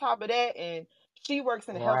COVID on top of that, and she works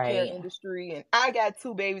in the healthcare Right. industry, and I got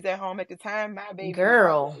two babies at home at the time. My baby was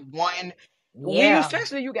like Girl, one. yeah.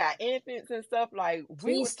 Especially you got infants and stuff, like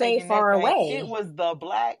we Please was stay taking that far thing. It away. was the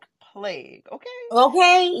black plague, okay?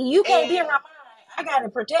 Okay, you can't be around And mine. I gotta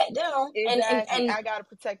protect them, and and exactly, and I gotta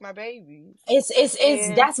protect my babies. it's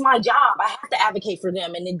And that's my job. I have to advocate for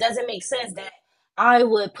them, and it doesn't make sense that I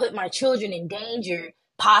would put my children in danger.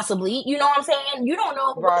 Possibly, you know what I'm saying? You don't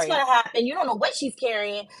know what's right, gonna happen. You don't know what she's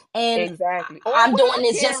carrying, and exactly. Or I'm what doing I'm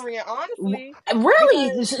this just carrying, honestly,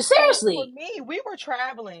 really because for seriously. me, we were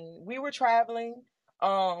traveling. We were traveling.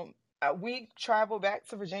 We traveled back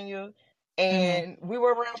to Virginia, Hmm. and we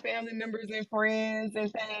were around family members and friends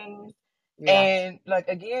and things. Yeah, And like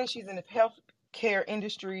again, she's in the healthcare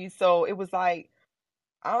industry, so it was like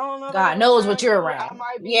I don't know God what knows what time you're period. I around.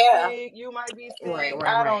 might be Yeah, sick. You might be right, sick.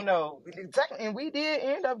 right, I don't right. know. Exactly. And we did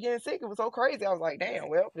end up getting sick. It was so crazy. I was like, damn,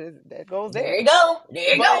 well, that goes There there. you go.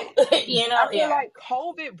 There you But go. You know, I feel yeah. like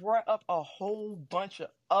COVID brought up a whole bunch of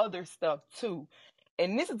other stuff too.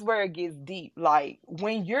 And this is where it gets deep. Like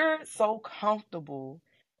when you're so comfortable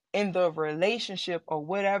in the relationship or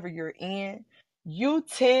whatever you're in, you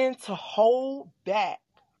tend to hold back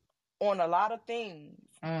on a lot of things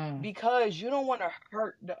Mm. because you don't want to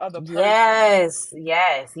hurt the other person. Yes,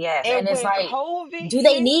 yes, yes. And And it's when like, COVID do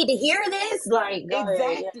they hit, need to hear this? Like, go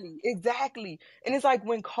ahead. Yeah. exactly, exactly. And it's like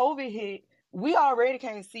when COVID hit, we already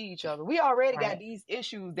can't see each other. We already got Right. these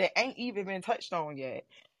issues that ain't even been touched on yet.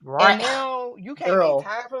 And Right. now you can't make Girl.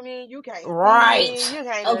 time for me. You can't see me. Right. You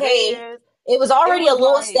can't do Okay. this. It was It already a was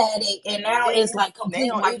little like static, and now it's like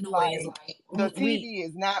complete now white it's noise. like Like, the we TV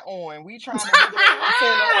is not on. We trying to visit a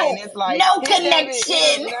center and it's like no hit that bit. It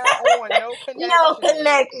is connection. not on. No No connection.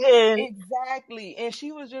 connection. Exactly. And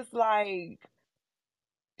she was just like,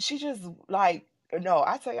 she just like, no,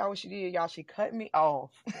 I tell y'all what she did, y'all. She cut me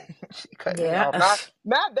off. She cut me Yeah. off.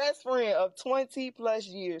 My best friend of 20 plus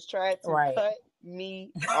years tried to Right. cut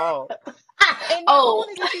me off. And not Oh,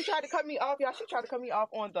 only did she try to cut me off, y'all, she tried to cut me off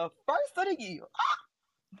on the first of the year.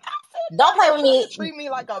 I said, don't play y'all with trying me. to treat me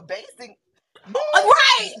like a basic boy.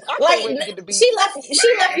 Right. I can't Like wait to get to be. she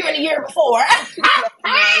left you in the year before. She left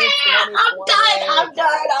me in I'm done. 2020. I'm done.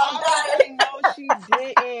 I'm I was done. like, no, she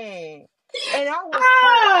didn't. And I was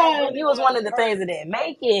hurt. I really You was was one of the hurt. things that didn't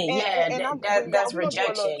make it. Yeah, And I'm that y'all. that's We're gonna do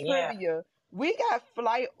a little rejection. Yeah. trivia. We got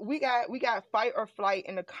flight. We got fight or flight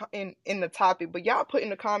in the in the topic. But y'all put in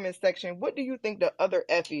the comment section. What do you think the other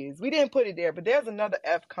F is? We didn't put it there, but there's another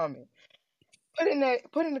F coming. Put in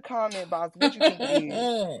that. Put in the comment box what you think it is.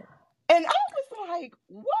 And I was like,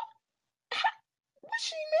 what? What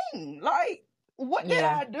she mean? Like, what did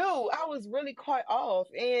Yeah. I do? I was really caught off.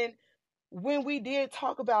 And when we did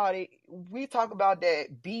talk about it, we talk about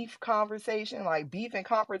that beef conversation, like beef and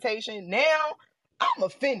confrontation. Now I'm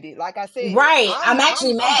offended. Like I said, Right. I'm I'm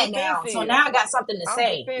actually I'm mad now. So defensive. now I got something to I'm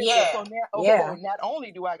say. defensive. Yeah. So now, oh, Yeah. not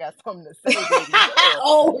only do I got something to say, baby girl,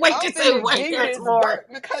 Oh, wait I'm to say finna what give you there's this more. work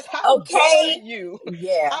because how dare Okay. you?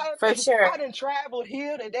 Yeah, for I sure. done traveled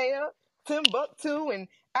here to there, Timbuktu, and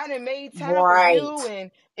I done made time for you, Right.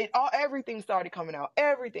 and it all everything started coming out.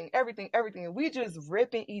 Everything, and we just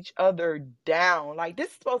ripping each other down. Like this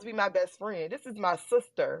is supposed to be my best friend. This is my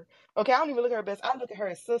sister. Okay, I don't even look at her best. I look at her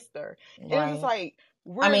as sister, and it's just Right. like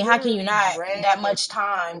I we're mean, how can you literally not that dragging much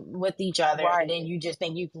time with each other and right. then you just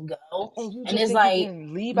think you can go? And you And just it's think you like,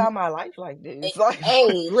 can leave out my life like this, like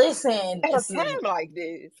hey, listen, at a time like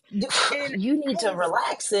this. And you need I to was,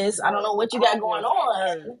 relax, sis. I don't bro, know what you I got going was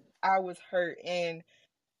hurt. on. I was hurt, and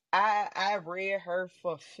I read her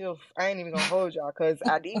for filth. I ain't even gonna hold y'all, cause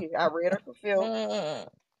I did. I read her for filth, Mm.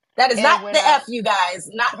 That is not and when the I, F, you guys.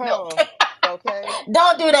 Not milk. okay,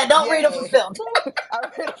 Don't do that. Don't read it for yeah, filth. I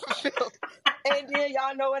read her for filth, and then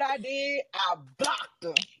y'all know what I did? I blocked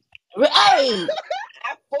her. Hey,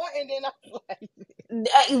 I fought, and then I was like,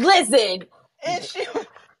 listen. and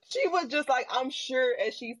she was just like, I'm sure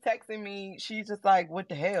as she's texting me, she's just like, what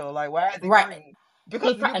the hell? Like, why is it Right. green?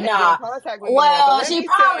 Because you can't get in Nah. contact with no one. But Well, let she me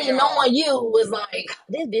tell probably y'all, knowing you was like,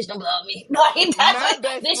 this bitch don't love me. Like that's my what.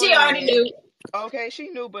 best Then she already friend, knew. okay, she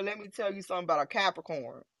knew, but let me tell you something about a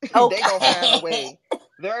Capricorn. They gonna find a Okay. way.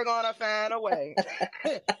 They're gonna find a way.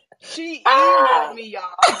 She emailed Ah, me, y'all.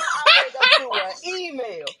 I wake up to an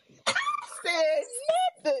email. Said,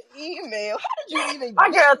 not the email. How did you even my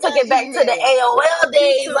get girl took my it back to the email? AOL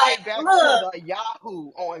She days. took it Like, back to look, the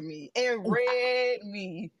Yahoo on me and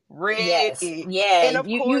read yes, it. yeah. And of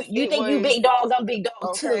You course you it think you was big dog? I'm big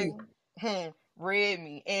dog okay. too. Read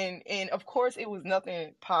me. And of course it was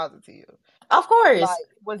nothing positive. Of Like course.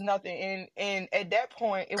 it was nothing and at that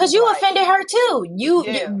point it Cause was you like, offended her too.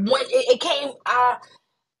 yeah, When it came,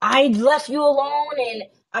 I left you alone, and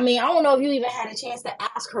I mean, I don't know if you even had a chance to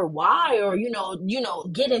ask her why, or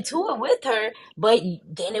get into it with her. But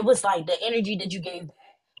then it was like the energy that you gave back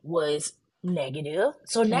was negative.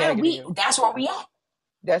 So now negative. that's where we at.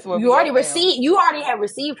 That's where we at now. You already had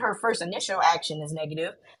received her first initial action as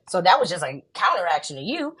negative. So that was just a counteraction to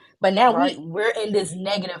you. But now Right. we're in this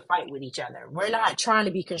negative fight with each other. We're not trying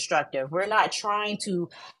to be constructive. We're not trying to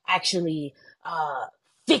actually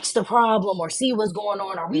fix the problem or see what's going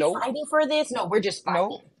on. Are we Nope. fighting for this? No, we're just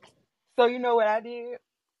Nope. fighting. So you know what I did?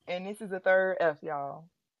 And this is the third F, y'all.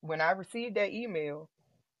 When I received that email,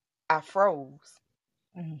 I froze.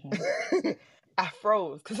 Mm-hmm. I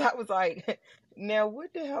froze because I was like, now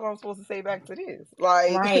what the hell am I supposed to say back to this?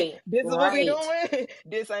 Like, Right, this is what we right. doing?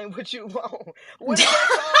 This ain't what you want. What is that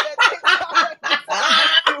song that TikTok? This ain't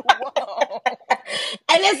what you want.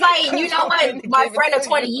 And it's like, you Because know I'm what, finna my give it friend of to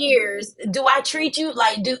 20 you. years, do I treat you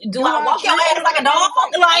like, do Do I I walk your treat ass you like a like this? dog?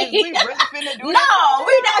 Like, Like, is we really finna do this no,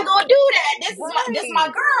 we're not right gonna do that. now? This my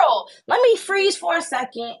Right. girl. Let me freeze for a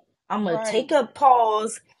second. I'm gonna Right. take a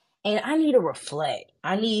pause and I need to reflect.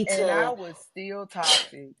 I need And I to, was still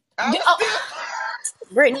toxic. I was still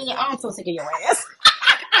Brittany, I'm so sick of your ass.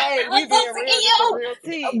 Hey, I'm we so being sick real. of This the you. real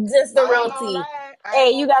tea. Just the I ain't real gonna tea. lie. I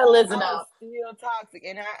Hey, ain't you gonna gotta lie. listen I was up. still toxic,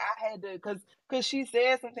 and I had to, cause she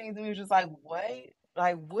said some things, and we was just like, what?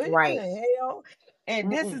 Like, what the Right. hell?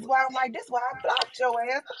 And this is why I'm like, this is why I blocked your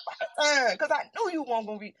ass the first time, cause I knew you weren't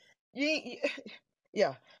gonna be. You,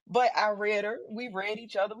 yeah. But I read her. We read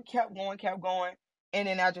each other. We kept going, and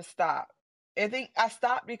then I just stopped. I think I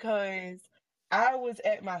stopped because I was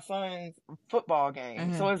at my son's football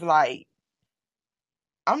game, Mm-hmm. so it's like.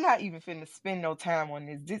 I'm not even finna spend no time on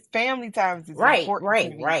this. This family times is Right, important to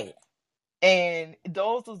right, me. right, And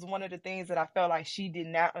those was one of the things that I felt like she did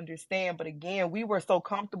not understand. But again, we were so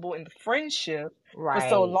comfortable in the friendship for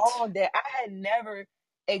so right. long that I had never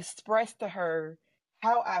expressed to her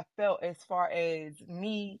how I felt as far as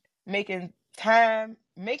me making time,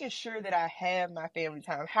 making sure that I have my family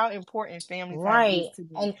time, how important family time is Right. to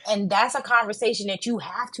me. And that's a conversation that you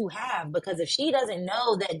have to have, because if she doesn't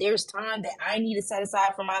know that there's time that I need to set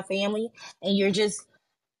aside for my family and you're just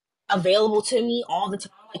available to me all the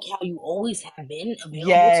time, like how you always have been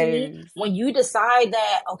available to me, Yes. when you decide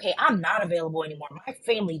that, okay, I'm not available anymore, my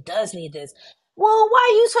family does need this. Well, why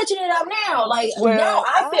are you switching it up now? Like now Well,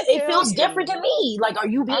 I feel I'll it tell feels different you. to me. Like, are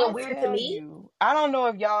you being I'll weird to tell me? you. I don't know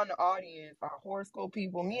if y'all in the audience are horoscope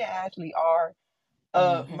people. Me and Ashley are.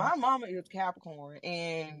 Mm-hmm. My mama is Capricorn,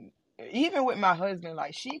 and even with my husband,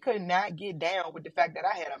 like she could not get down with the fact that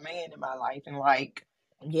I had a man in my life, and like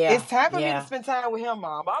Yeah, it's time for me to yeah, spend time with him,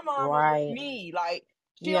 mom. My mama, right. me, like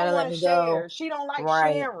she You don't gotta let want to me go. share. She don't like Right.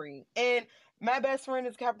 sharing, and my best friend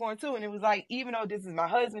is Capricorn too, and it was like even though this is my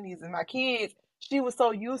husband, these are my kids. She was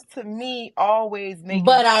so used to me always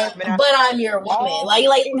making time, and I But I'm your woman. always Like,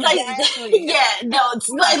 exactly. yeah, no, it's,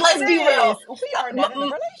 like, let's be real. Sis, we are not in a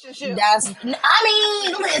relationship. I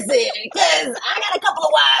mean, listen, because I got a couple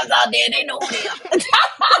of wives out there. They know who they are.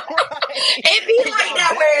 Right. It be And like y'all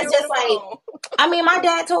that better where be it's on just the like, phone. I mean, my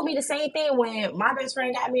dad told me the same thing when my best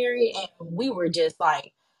friend got married, and we were just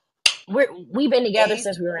like, we've been together Ace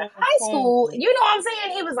since we were in on high school. phone. You know what I'm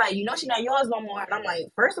saying? He was like, you know, she's not yours no more. And I'm like,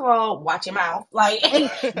 first of all, watch your mouth. Like,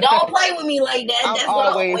 and don't play with me like that. I'm That's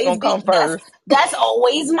gonna always always gonna be come first. that's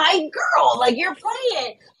always my girl. Like, you're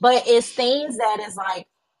playing. But it's things that is like,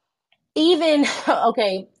 even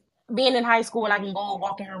okay, being in high school and I can go and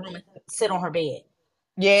walk in her room and sit on her bed.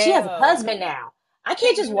 She has a Yeah. husband now. I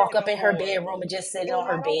can't Can't just do walk that up no in her more. bedroom and just sit on And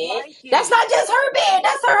her I don't bed. like That's it. not just her bed.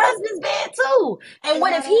 That's her husband's bed too. And And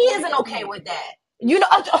what I if he don't isn't like okay it. with that? You know,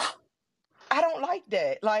 I don't like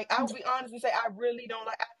that. Like, I'll be honest and say, I really don't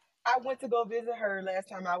like. I went to go visit her last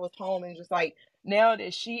time I was home, and just like now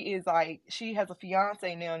that she is like, she has a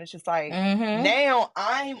fiance now, and it's just like mm-hmm. now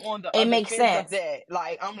I'm on the It other makes fence of sense. that.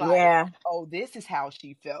 Like, I'm like, Yeah. oh, this is how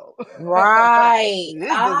she felt. Right.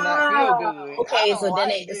 This does not feel Ah. good. I Okay. don't So then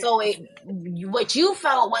like this. what you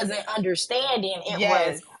felt wasn't understanding. It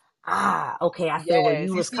was, Yes. okay. I feel where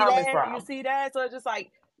Yes. you You was see coming that? You from. see that? So it's just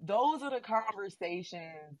like those are the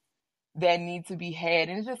conversations that need to be had.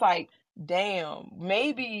 And it's just like, damn,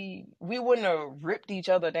 maybe we wouldn't have ripped each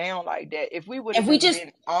other down like that if we would have If we just just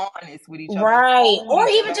been honest with each other and Right. told Or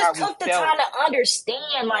each even other how just we took the felt. time to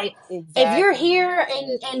understand, like, if you're Exactly. here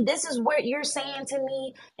and this is what you're saying to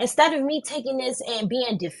me, instead of me taking this and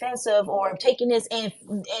being defensive or taking this and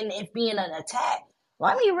it being an attack,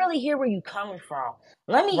 let me really hear where you're coming from.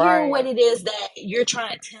 Let me hear what Right. it is that you're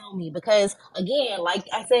trying to tell me. Because again, like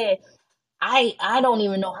I said, I don't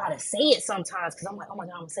even know how to say it sometimes because I'm like, oh my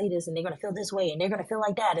God, I'm gonna say this and they're gonna feel this way and they're gonna feel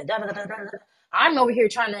like that and da da da da da. I'm over here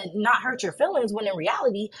trying to not hurt your feelings when in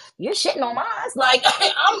reality you're shitting on mine. Like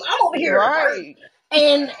I'm over here hurt, Right.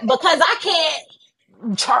 and because I can't.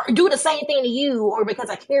 do the same thing to you, or because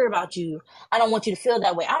I care about you, I don't want you to feel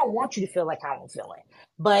that way. I don't want you to feel like how I'm feeling.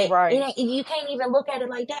 But Right. you can't even look at it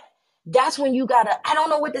like that. That's when you gotta, I don't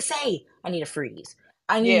know what to say. I need to freeze.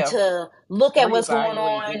 I need Yeah. to look at what's going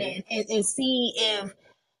on, Reevaluate it. and see if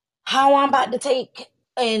how I'm about to take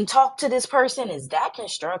and talk to this person is that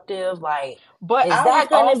constructive. Like, But is I was that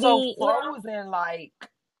gonna also be, frozen, like,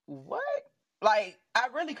 what? Like, I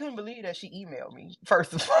really couldn't believe that she emailed me,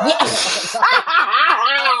 first of yeah. all. Like,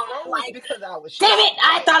 I froze Like, because I was damn it, shocked.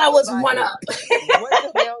 I Like, thought I I was was one like, up. what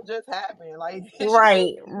the hell just happened? Like, did she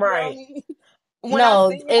Right, just email right. me? When I No,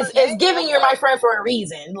 seen her it's name, giving I'm you're my like, friend for a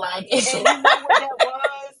reason. Like, it's and you know what that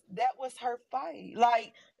was? That was her fight.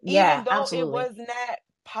 Like, yeah, even though it absolutely. was not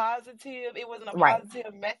positive, it wasn't a Right,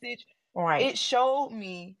 positive message, right, it showed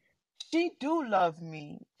me she do love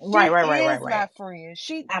me. right, She right, right, right, is right. my friend.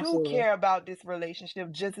 She do Absolutely. care about this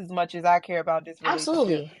relationship just as much as I care about this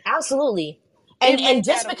relationship. Absolutely, absolutely. It And made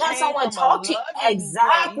just that a because came someone from a talked to loving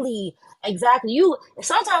place. exactly, exactly. You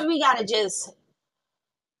sometimes we gotta just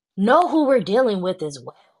know who we're dealing with as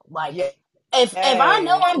well. Like, Yes. if I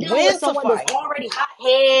know I'm dealing with When to someone that's fight. already hot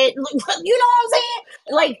head, you know what I'm saying?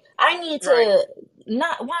 Like, I need Right. to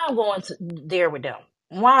not why I'm going to there with them.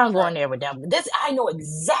 Why I'm going Right. there with them. This I know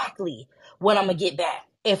exactly what I'm gonna get back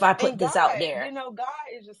if I put And this God, out there. God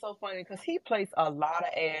is just so funny because He placed a lot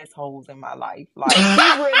of assholes in my life. Like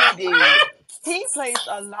He really did. He placed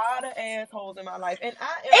a lot of assholes in my life, and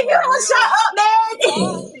I If am you a don't shut real up,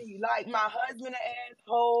 man. salty. Like my husband an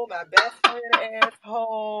asshole, my best friend an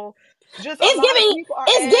asshole. Just a It's lot of giving people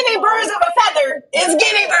are it's giving birds assholes. of a feather. It's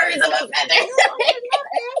giving Yeah, birds of a feather. you are not an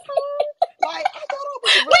asshole. Like I thought I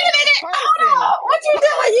was a Wait a really good minute, hold person. on. What you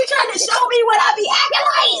doing? You trying to show me what I be acting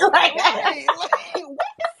like? Right? Like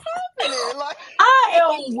what is happening? Like. I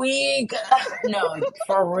am weak. No,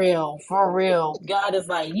 for real, for real. God is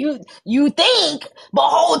like you think, but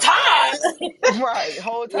whole time. Right,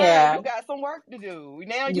 whole time Yeah, you got some work to do.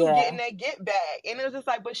 Now you yeah. getting that get back, and it was just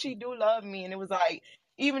like, but she do love me, and it was like,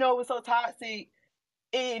 even though it was so toxic,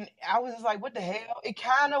 and I was just like, what the hell? It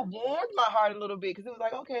kind of warmed my heart a little bit because it was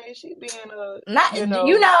like, okay, she being Not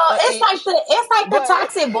you know, a itch, it's like the but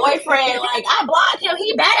toxic boyfriend. Like I blocked him,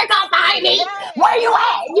 he better come find me. right, Where you like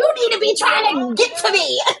at? You need to be you trying to blocked get to them.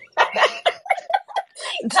 me.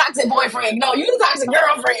 Toxic boyfriend. No, you the toxic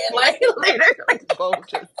girlfriend. Like literally, Both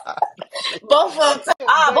just toxic. both of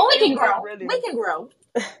them. But But we can it grow. We really can grow.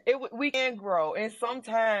 we can grow, and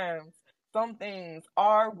sometimes some things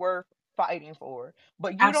are worth fighting for,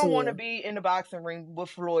 but you don't want to Absolutely. be in the boxing ring with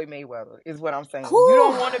Floyd Mayweather is what I'm saying. You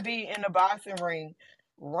Whew, don't want to be in the boxing ring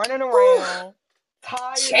running whew. around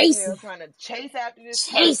tired as Chase, hell trying to chase after this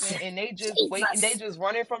chase, person, and they just chase wait and they us. just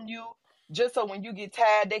running from you just so when you get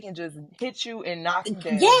tired they can just hit you and knock you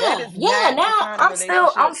down. That Yeah, is yeah. not the Now kind of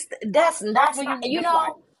relationship. that's When you not. need You to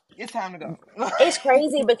fight, know, it's time to go. it's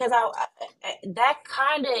crazy because that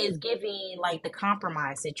kind of is giving like the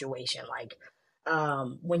compromise situation. Like,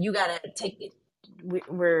 when you gotta take it,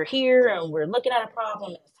 we're here and we're looking at a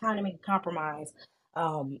problem. It's time to make a compromise.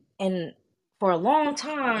 And for a long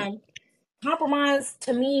time, compromise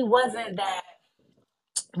to me wasn't that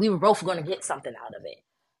we were both going to get something out of it.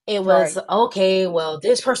 It was Right. okay. Well,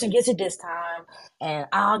 this person gets it this time, and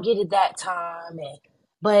I'll get it that time.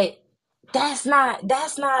 But that's not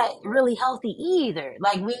really healthy either.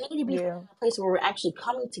 Like we need to be Yeah. finding a place where we're actually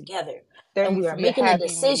coming together There and we needs to are be a making a happy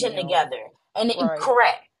decision medium. together. And Right.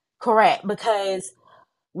 correct, correct. Because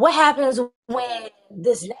what happens when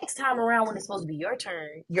this next time around, when it's supposed to be your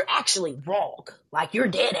turn, you're actually wrong. Like you're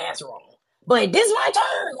dead ass wrong. But this is my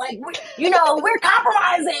turn. Like we're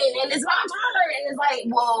compromising, and it's my turn. And it's like,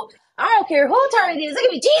 well, I don't care who turn it is. It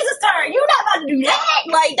could be Jesus' turn. You're not about to do that.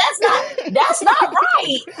 Like that's not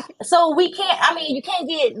right. So we can't. I mean, you can't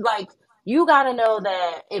get like. You got to know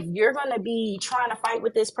that if you're going to be trying to fight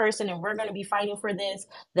with this person and we're going to be fighting for this,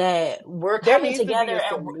 that we're There coming needs to be together a and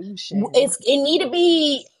solution. it need to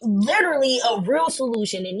be literally a real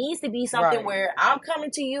solution. It needs to be something Right. where I'm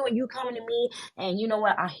coming to you and you coming to me, and you know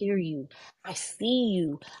what? I hear you. I see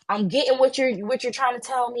you. I'm getting what you're trying to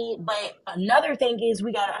tell me. But another thing is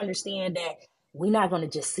we got to understand that we're not going to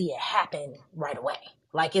just see it happen right away.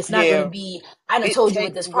 Like it's not going to Yeah. be I done It told you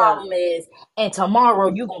what takes this work. problem is, and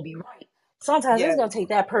tomorrow you're going to be right. Sometimes it's Yes. going to take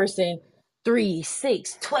that person 3,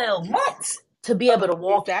 6, 12 months to be able to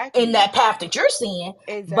walk in Exactly. that path that you're seeing.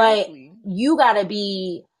 But Exactly. you got to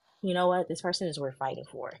be, you know what? This person is worth fighting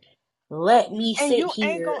for. Let me And sit you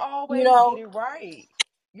ain't here, gonna you always get know? it right.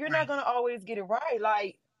 You're not Right. gonna always get it right.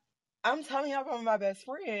 Like I'm telling you, I'm my best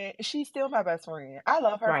friend. She's still my best friend. I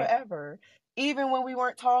love her Right. forever. Even when we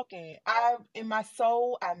weren't talking, I in my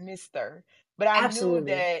soul I missed her But I knew Absolutely.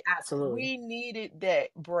 that Absolutely. we needed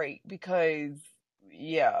that break because,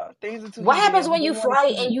 yeah, things are too What heated happens and we when you didn't want to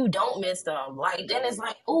fly and see. you don't miss them? Like, then it's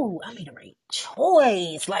like, oh, I made the right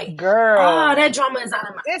choice. Like, ah, Girl, that drama is out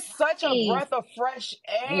of my it's such a life. breath of fresh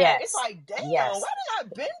air. It's Yes. like, damn, why Yes. did I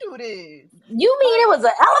been do this? You mean it Like, was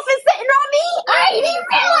an elephant sitting on me? I you didn't mean to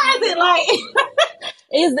tell even me? realize it. Like,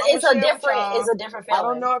 I'm gonna share with it's y'all. a different I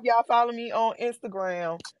don't feeling. know if y'all follow me on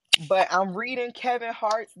Instagram, but I'm reading Kevin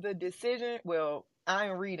Hart's The Decision. Well, I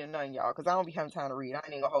ain't reading none, y'all, because I don't be having time to read. I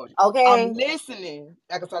ain't gonna hold you. I'm Okay. listening.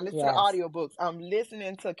 Like I said, I listen to the Yes. audiobooks. I'm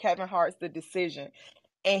listening to Kevin Hart's The Decision.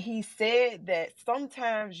 And he said that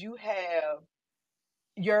sometimes you have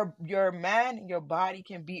your mind and your body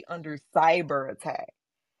can be under cyber attack.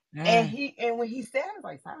 Mm. And when he said, I was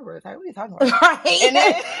like, cyber attack, what are you talking about? And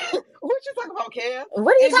then Right. what you talking about, Kev?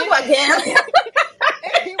 What are you And talking then about, Kim?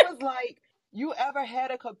 and he was like, you ever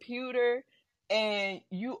had a computer and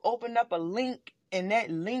you opened up a link and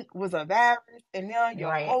that link was a virus and now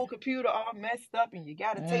your Right. whole computer all messed up and you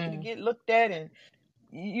got to take it to Mm. get looked at and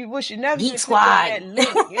you wish you never should Geek have clicked on Squad. that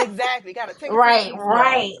link. Exactly. Got to take it to the Right. Geek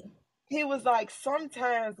Squad. Right. He was like,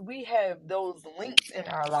 sometimes we have those links in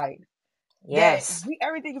our life that Yes. we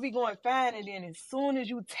everything could be going fine, and then as soon as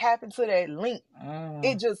you tap into that link,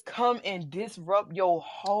 it Mm. just come and disrupt your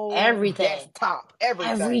whole Everything. desktop,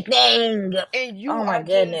 everything, Everything. and you Oh my are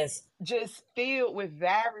goodness. just filled with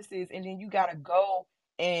viruses, and then you gotta go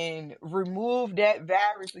and remove that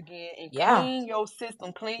virus again and Yeah. clean your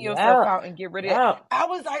system, clean yourself Yep. out, and get rid of it. Yep. I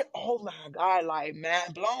was like, oh my God, like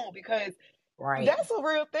mind blown because Right. that's a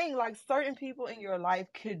real thing. Like certain people in your life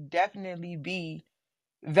could definitely be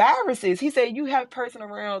viruses. He said you have a person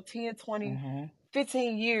around 10, 20, Mm-hmm.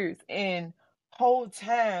 15 years and whole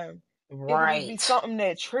time it could just be Right. something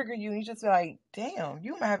that trigger you and you just be like, damn,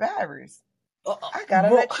 you my virus. Uh, I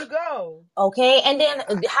gotta well, let you go. okay, and then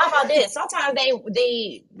how about this? Sometimes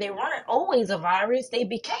they weren't always a virus; they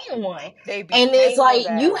became one, They and it's became a like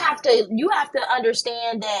virus. you have to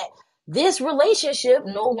understand that this relationship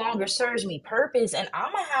no longer serves me purpose, and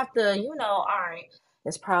I'm gonna have to, all right,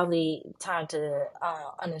 it's probably time to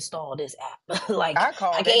uninstall this app. Like I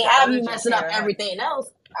call I that can't the have you urgent messing up care, honey. everything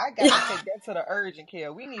else. I gotta take that to the urgent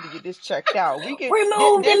care. We need to get this checked out. We can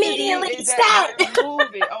Removed this is me immediately. is that Stop.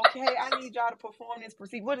 remove it. Okay. I need y'all to perform this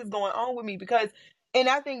procedure. What is going on with me? Because and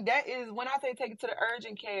I think that is when I say take it to the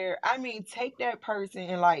urgent care, I mean take that person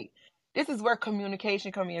and like this is where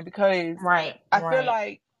communication come in because Right, I feel right.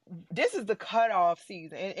 like this is the cutoff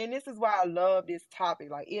season. And this is why I love this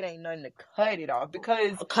topic. Like it ain't nothing to cut it off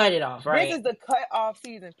because Cut it off. this Right. is the cutoff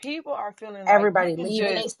season. People are feeling like you Everybody can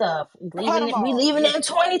leaving their just stuff. cut them We off. leaving it Just in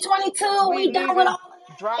 2022. we We done with leaving, all of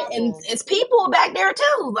drop that. And them. it's people back there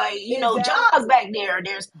too. Like, jobs Exactly. back there.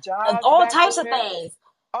 There's Jobs all back types of there, things.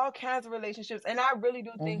 all kinds of relationships. And I really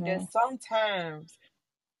do think that Hmm. sometimes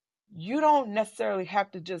you don't necessarily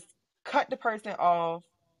have to just cut the person off.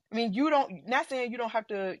 I mean, you don't, not saying you don't have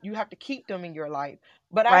to, you have to keep them in your life,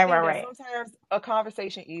 but I Right, right, think that right. sometimes a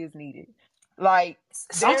conversation is needed. Like,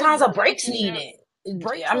 there's Sometimes a break's relationships, needed.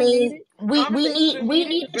 breaks I are mean, needed, conversations are we needed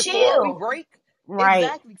need to before we chill. break.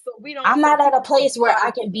 Right. Exactly. So we don't, I'm so not at a people don't place where feel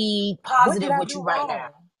I like, can be what did positive I with do you right now.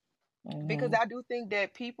 wrong? Because Hmm. I do think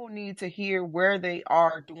that people need to hear where they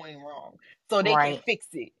are doing wrong so they can Right. fix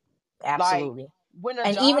it. Like Absolutely. when a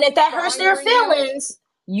And even job if is that hurts their firing you, feelings,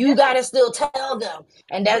 you yes, gotta still tell them.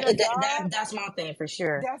 And when a that's my thing for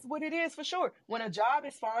sure. that's what it is for sure. When a job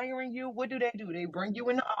is firing you, what do? They bring you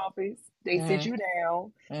in the office, they sit Hmm. you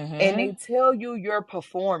down, and Hmm. they tell you your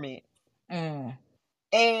performance. Mm.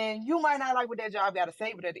 And you might not like what that job got to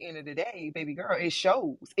say, but at the end of the day, baby girl, it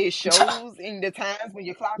shows. It shows in the times when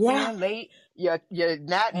you clocked Yeah. in late, you're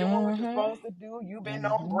not doing what you're Hmm. supposed to do. You've been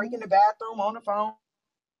on Hmm. breaking the bathroom on the phone.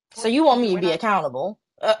 So you want me You to went be out. accountable?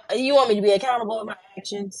 You want me to be accountable of my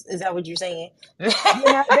actions? Is that what you're saying?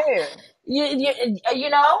 You're not there.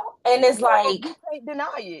 And it's So like, you can't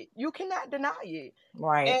deny it. You cannot deny it.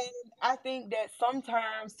 right. And I think that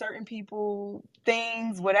sometimes certain people,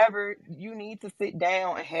 things, whatever, you need to sit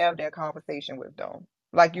down and have that conversation with them.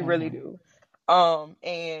 Like you really Hmm. do.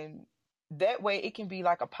 And that way it can be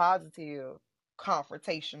like a positive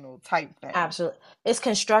confrontational type thing. Absolutely. It's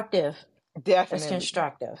constructive. It's Definitely.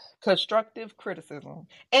 constructive. Constructive criticism.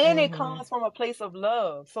 And it Hmm. comes from a place of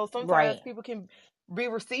love. So sometimes Right. people can be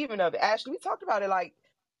receiving of it. Ashley, we talked about it. Like,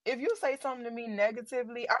 if you say something to me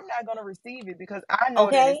negatively, I'm not going to receive it because I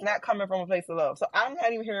know that it's Okay. not coming from a place of love. So I'm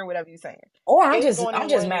not even hearing whatever you're saying. Or It's going I'm in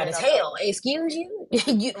just one ear mad and as out the hell. other. Excuse you?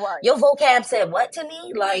 Right. Your vocab said what to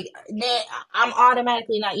me? Like then I'm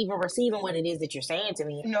automatically not even receiving what it is that you're saying to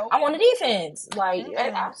me. Nope. I'm on the defense. Like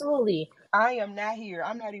Mm-mm. absolutely. I am not here.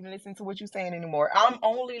 I'm not even listening to what you're saying anymore. I'm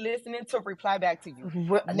only listening to reply back to you.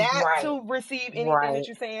 Not Right, to receive anything that right.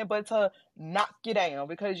 you're saying, but to knock you down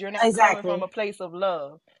because you're not coming from a Exactly. place of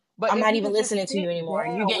love. But I'm if not you even could just listening to sit you anymore.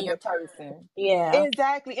 You're down getting with your the point. person. Yeah.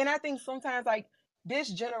 Exactly. And I think sometimes, like,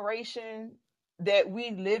 this generation that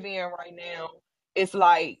we live in right now, it's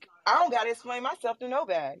like, I don't got to explain myself to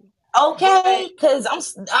nobody. But Okay, because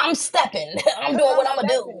I'm stepping. I'm because doing I'm what I'm gonna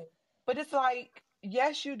do. stepping. But it's like,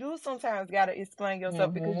 yes, you do sometimes got to explain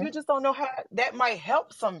yourself because Hmm. you just don't know how that might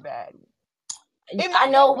help somebody. It I might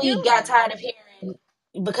know help we got you. tired of hearing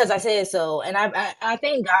because I said so, and I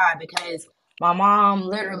thank God because my mom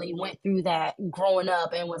literally went through that growing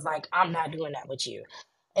up and was like, "I'm not doing that with you.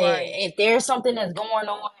 Right. If there's something that's going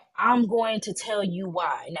on, I'm going to tell you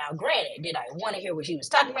why." Now, granted, did I want to hear what she was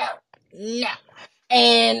talking about? No,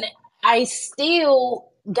 and I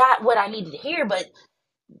still got what I needed to hear, but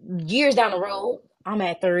years down the road, I'm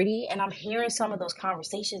at 30 and I'm hearing some of those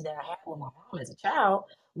conversations that I had with my mom as a child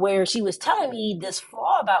where she was telling me this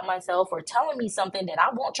flaw about myself or telling me something that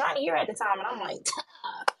I wasn't trying to hear at the time. And I'm like,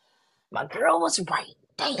 my girl was right.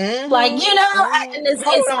 Damn. Like, Mm-hmm. and Mm-hmm.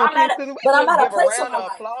 Hold on, Kristen. We but I'm could at a give a place in round my of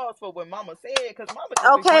life. applause for what Mama said, because Mama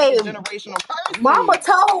just a great Okay. generational Mama person.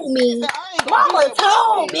 told She said, me, I ain't gonna do Mama that with my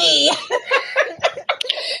told baby. me.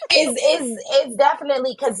 It's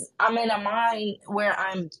definitely because I'm in a mind where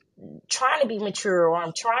I'm trying to be mature or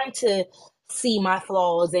I'm trying to see my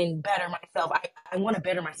flaws and better myself. I want to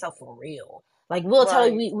better myself for real. Like we'll tell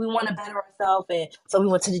you Right. we want to better ourselves and so we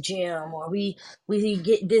went to the gym or we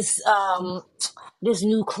get this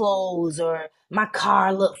new clothes or my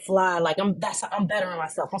car look fly. Like I'm bettering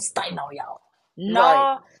myself. I'm stunting on y'all. Right.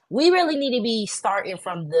 No, we really need to be starting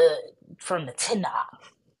from the tinop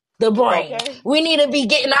the brain. Okay. We need to be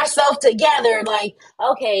getting ourselves together. Like,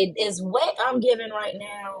 okay, is what I'm giving right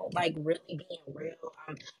now, like, really being real?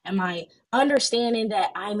 Am I understanding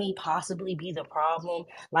that I may possibly be the problem?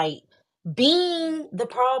 Like, being the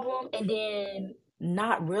problem and then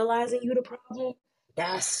not realizing you the problem?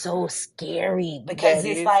 That's so scary because That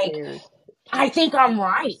it's is like scary. I think I'm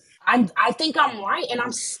right. I think I'm right and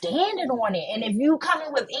I'm standing on it. And if you come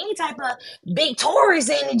in with any type of big Taurus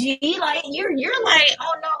energy, like you're like,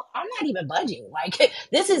 oh no, I'm not even budging. Like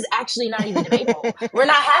this is actually not even debatable. We're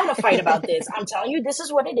not having a fight about this. I'm telling you this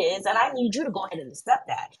is what it is, and I need you to go ahead and accept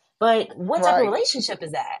that. But what type of Right. relationship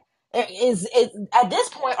is that? Is at this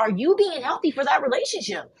point, are you being healthy for that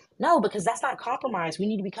relationship? No, because that's not compromise. We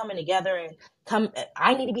need to be coming together and come.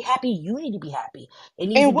 I need to be happy. You need to be happy. It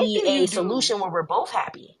needs to And what be do a you do? solution where we're both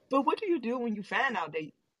happy. But what do you do when you find out that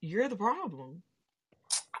you're the problem?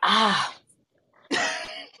 Ah,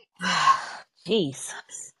 jeez.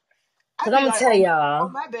 Cause I'd I'm be gonna like, tell oh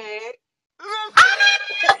y'all. my bad.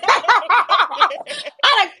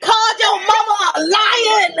 I done called your mama a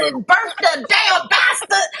liar and birthed a damn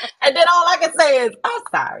bastard, and then all I can say is, "I'm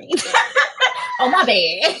sorry." Oh my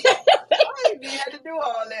bad. I ain't even had to do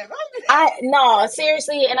all that. I no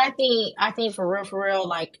seriously, and I think for real,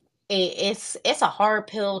 like it's a hard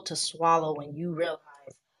pill to swallow when you realize,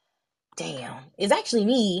 damn, it's actually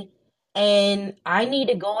me, and I need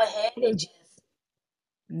to go ahead and just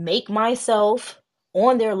make myself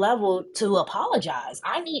on their level to apologize.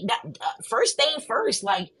 I need that first thing first.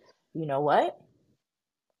 Like, you know what?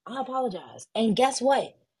 I apologize. And guess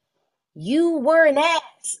what? You were an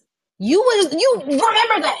ass. You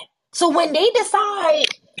remember that. So when they decide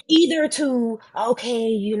either to, okay,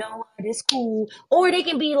 you know what, it's cool, or they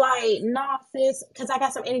can be like, nah, sis, because I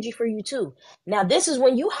got some energy for you too. Now this is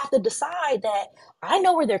when you have to decide that I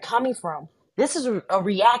know where they're coming from. This is a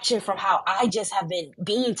reaction from how I just have been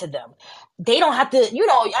being to them. They don't have to,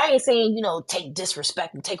 I ain't saying, take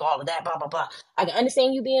disrespect and take all of that, blah, blah, blah. I can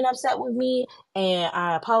understand you being upset with me, and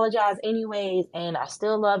I apologize anyways, and I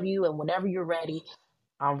still love you, and whenever you're ready,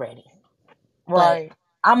 I'm ready. But Right.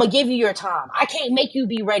 I'm gonna give you your time. I can't make you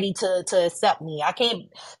be ready to accept me. I can't.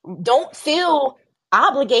 Don't feel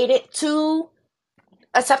obligated to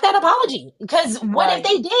accept that apology because what if Right.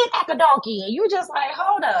 they did act a donkey and you're just like,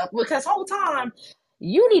 hold up, because whole time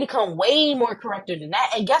you need to come way more corrected than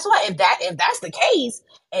that. And guess what? If that's the case,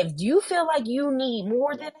 if you feel like you need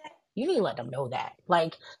more than that, you need to let them know that.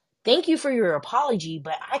 Like, thank you for your apology,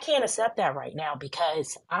 but I can't accept that right now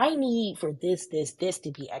because I need for this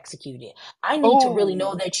to be executed. I need to really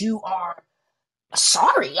know Oh, that you are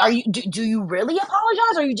sorry. Do you really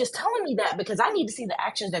apologize, or are you just telling me that? Because I need to see the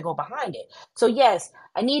actions that go behind it. So yes,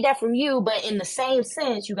 I need that from you, but in the same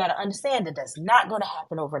sense, you got to understand that that's not going to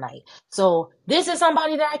happen overnight. So this is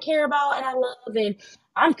somebody that I care about and I love, and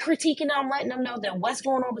I'm critiquing them, letting them know that what's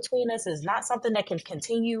going on between us is not something that can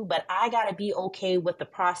continue, but I got to be okay with the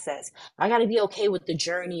process. I got to be okay with the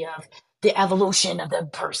journey of the evolution of the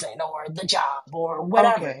person or the job or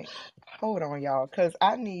whatever. Okay, hold on, y'all, because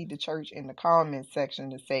I need the church in the comment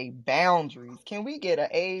section to say boundaries. Can we get an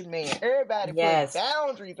amen? Everybody put Yes,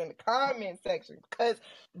 boundaries in the comment section because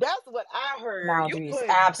that's what I heard. You boundaries. put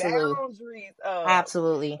Absolutely. boundaries up,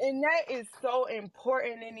 Absolutely. and that is so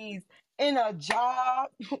important in a job.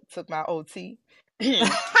 Took my OT.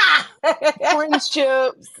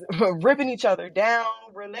 Friendships, ripping each other down,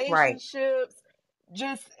 Right. relationships,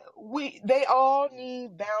 just they all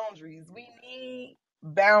need boundaries. We need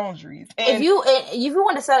boundaries. And If you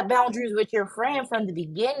want to set boundaries with your friend from the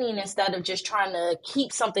beginning instead of just trying to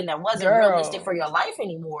keep something that wasn't realistic for girl, your life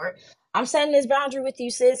anymore, I'm setting this boundary with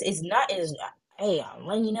you, sis. It's not is Hey, I'm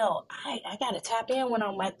letting you know I gotta tap in when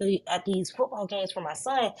I'm at these football games for my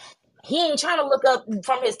son. He ain't trying to look up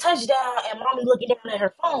from his touchdown and mommy looking down at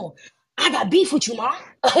her phone. I got beef with you, mom.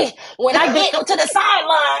 When I get to the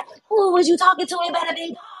sideline, who was you talking to? It better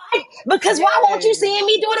be God. Because why won't you yes, see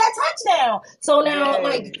me do that touchdown? So now,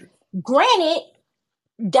 like, yes, granted,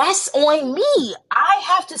 that's on me. I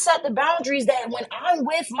have to set the boundaries that when I'm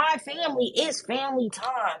with my family, it's family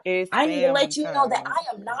time. it's I need to family let you know that time.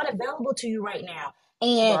 I am not available to you right now.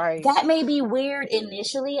 And Right, that may be weird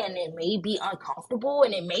initially, and it may be uncomfortable,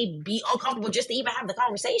 and it may be uncomfortable just to even have the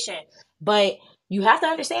conversation. But you have to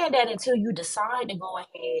understand that until you decide to go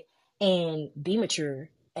ahead and be mature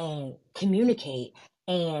and communicate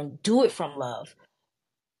and do it from love,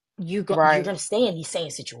 you're right. gonna stay in these same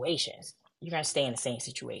situations. You're gonna stay in the same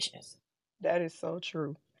situations. That is so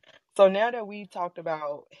true. So now that we've talked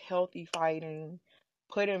about healthy fighting,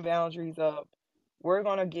 putting boundaries up, we're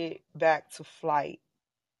gonna get back to flight.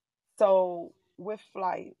 So with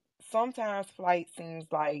flight, sometimes flight seems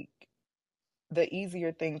like the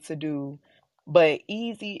easier thing to do, but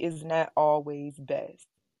easy is not always best.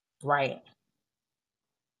 Right.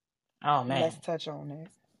 Oh Let's man. touch on that.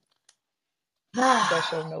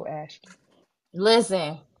 That's your no, Ashley.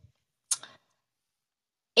 Listen,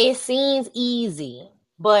 it seems easy,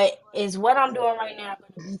 but is what I'm doing right now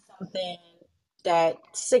going to be something that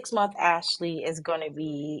 6 month Ashley is going to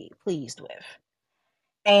be pleased with?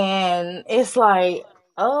 And it's like,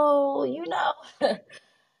 oh,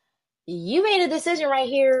 you made a decision right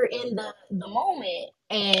here in the moment,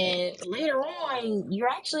 and later on, you're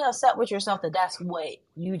actually upset with yourself that that's what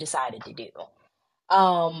you decided to do.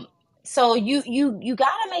 Um, so you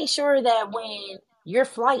gotta make sure that when you're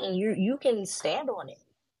flighting, you can stand on it.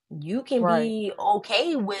 You can Right, be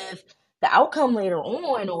okay with the outcome later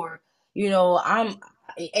on, or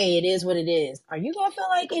hey, it is what it is. Are you gonna feel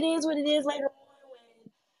like it is what it is later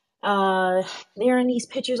they're in these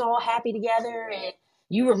pictures all happy together and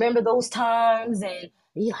you remember those times and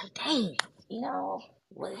you're like, dang,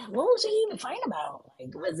 what was he even fighting about?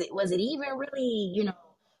 Like, was it even really,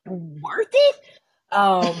 worth it?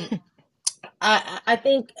 Um, I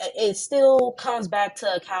think it still comes back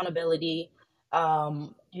to accountability.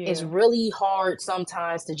 It's yeah, really hard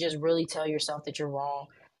sometimes to just really tell yourself that you're wrong.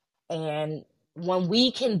 And when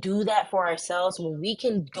we can do that for ourselves, when we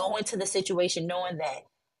can go into the situation knowing that,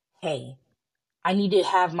 hey, I need to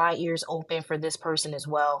have my ears open for this person as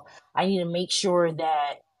well. I need to make sure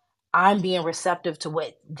that I'm being receptive to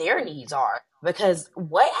what their needs are. Because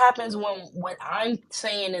what happens when what I'm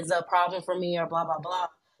saying is a problem for me or blah blah blah,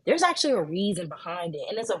 there's actually a reason behind it.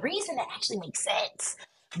 And it's a reason that actually makes sense.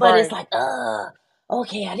 But it's right. like,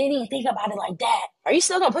 okay, I didn't even think about it like that. Are you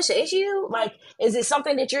still gonna push the issue? Like, is it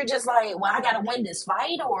something that you're just like, well, I gotta win this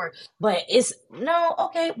fight, or but it's no,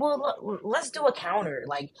 okay, well let's do a counter.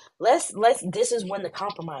 Like let's this is when the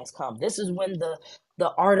compromise comes. This is when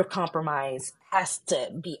the art of compromise has to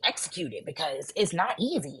be executed because it's not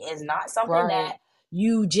easy. It's not something Right. that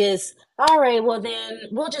you just, all right, well then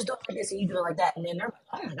we'll just do it like this and you do it like that. And then they're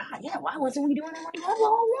like, oh my God, yeah, why wasn't we doing it like that?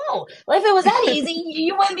 No. Well, if it was that easy,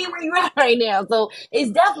 you wouldn't be where you're at right now. So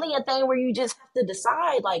it's definitely a thing where you just have to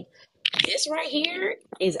decide like this right here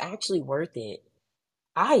is actually worth it.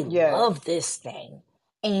 I Yes. love this thing.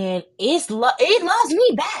 And it loves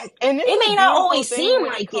me back. And it's It a may not beautiful always thing seem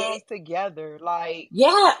when it like it, comes together. Like,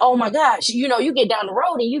 yeah. Oh my gosh. You get down the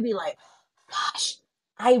road and you be like, gosh,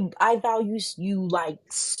 I value you like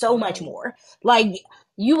so much right. more. Like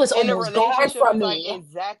you was And the almost gone relationship from is like me.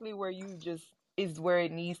 exactly where you just is where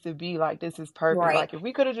it needs to be. Like, this is perfect. Right. Like, if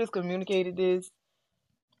we could have just communicated this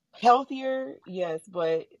healthier, yes,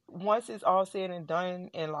 but once it's all said and done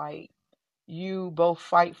and like you both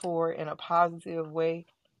fight for it in a positive way,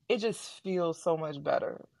 it just feels so much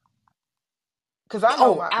better. Because I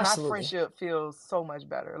know Oh, my absolutely. friendship feels so much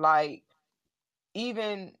better. Like,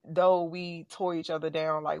 even though we tore each other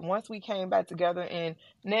down, like once we came back together and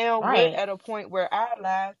now we're Right. at a point where our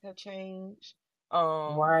lives have changed,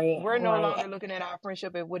 Right, We're no right, longer looking at our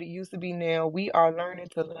friendship at what it used to be now. We are learning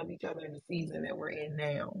to love each other in the season that we're in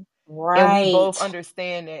now. And we both right.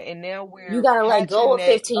 understand that. And now You we're gotta let go patching of that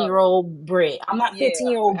 15-year up. old Brit. I'm not Yeah,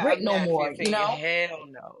 15-year-old Brit I'm no not more, 15. Hell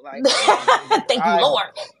no. Like, come on, baby girl. Thank you, Lord.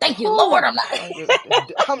 Thank you, Lord. Whew, I'm not.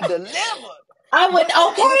 I'm delivered. I would,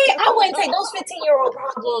 But okay, I wouldn't take those 15-year-old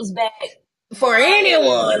problems back for right,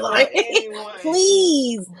 anyone. for Like, anyone.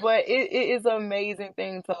 please. But it is an amazing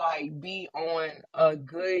thing to like be on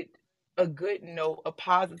a good note, a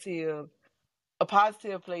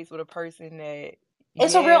positive place with a person that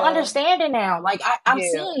It's a real yeah, understanding now. Like I'm yeah,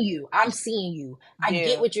 seeing you. I'm seeing you. I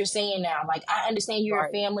get yeah, what you're saying now. Like I understand you're a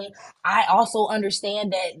right. family. I also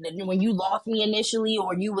understand that when you lost me initially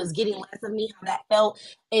or you was getting less of me, how that felt.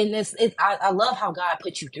 And I love how God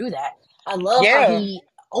put you through that. I love how Yeah. he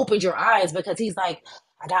opened your eyes because he's like,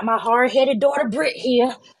 I got my hard headed daughter Brit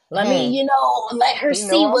here. Let me, Hmm. let her He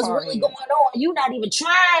know see I'm what's hard really going headed. on. You not even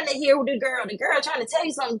trying to hear the girl. The girl trying to tell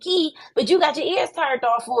you something key, but you got your ears turned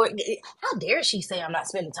off for it. How dare she say I'm not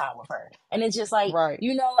spending time with her? And it's just like, Right.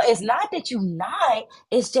 it's not that you not.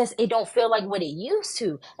 It's just it don't feel like what it used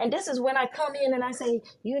to. And this is when I come in and I say,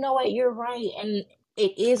 you know what, you're right. And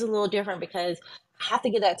it is a little different because I have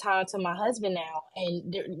to give that time to my husband now.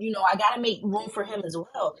 And, I got to make room for him as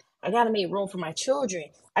well. I got to make room for my children.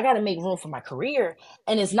 I got to make room for my career.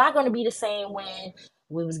 And it's not going to be the same when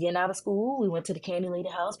we was getting out of school. We went to the candy lady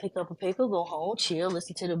house, pick up a pickle, go home, chill,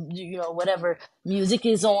 listen to the, whatever music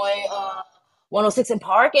is on 106 in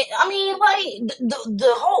Park. And, I mean, like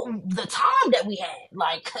the time that we had,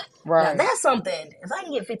 like now Right. that's something. If I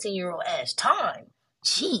can get 15-year-old Ash time,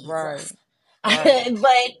 Right. Jesus. Right.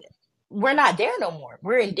 But we're not there no more.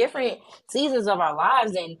 We're in different seasons of our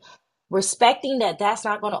lives, and respecting that that's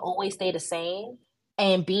not going to always stay the same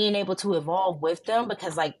and being able to evolve with them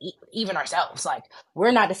because like even ourselves, like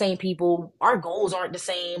we're not the same people, our goals aren't the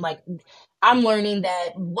same. Like I'm learning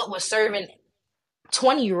that what was serving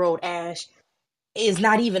 20-year-old Ash is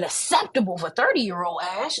not even acceptable for 30-year-old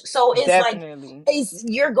Ash. So it's like Definitely.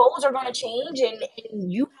 your goals are going to change,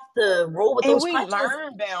 and you have to roll with And those we punches.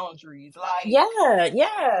 learn boundaries. Like, Yeah,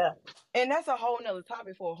 yeah, and that's a whole nother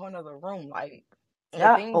topic for a whole nother room. Like the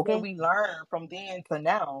yeah. things that Okay. we learn from then to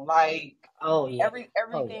now. Like Oh yeah.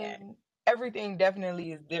 Oh yeah. everything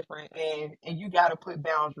definitely is different, and you got to put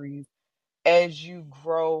boundaries as you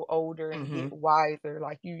grow older and Mm-hmm. get wiser.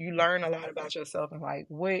 Like you learn a lot about yourself and like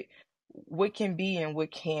what can be and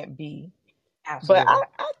what can't be. But Absolutely.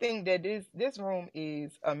 I think that this room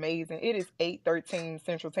is amazing. It is 8:13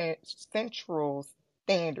 Central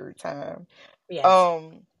Standard Time. Yes.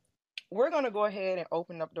 Um, we're gonna go ahead and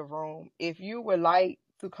open up the room. If you would like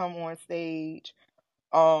to come on stage,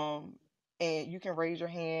 um, and you can raise your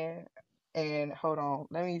hand. And hold on,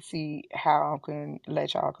 let me see how I can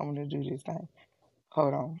let y'all come to do this thing.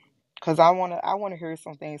 Hold on, cause I wanna hear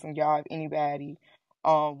some things from y'all. If anybody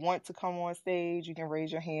want to come on stage, you can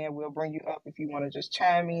raise your hand. We'll bring you up if you want to just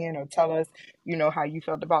chime in or tell us, how you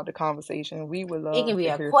felt about the conversation. We would It can love be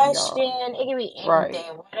to a hear from question. y'all. It can be Right,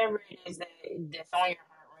 anything, whatever it is that's on your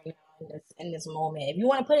heart right now in this moment. If you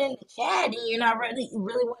want to put it in the chat and you're not really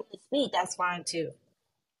wanting to speak, that's fine too.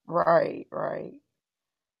 right, right.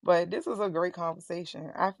 But this was a great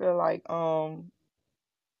conversation. I feel like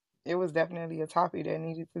it was definitely a topic that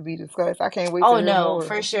needed to be discussed. I can't wait to Oh hear no, more.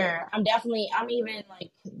 for sure. I'm even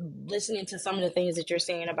like listening to some of the things that you're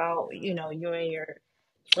saying about, you and your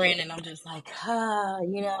friend, and I'm just like,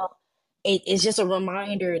 it's just a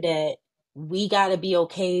reminder that we got to be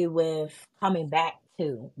okay with coming back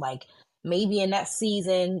to. Like, maybe in that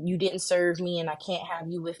season, you didn't serve me and I can't have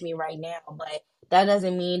you with me right now, but that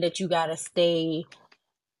doesn't mean that you got to stay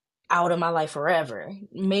out of my life forever.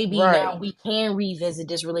 Maybe now Right. we can revisit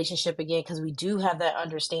this relationship again because we do have that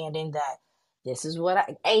understanding that this is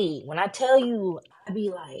when I tell you, I be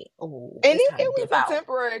like, oh, And it's time to it dip was a out.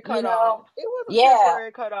 temporary You cutoff. know? It was a Yeah.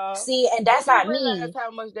 temporary cutoff. See, and But that's you not realize me.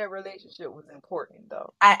 how much that relationship was important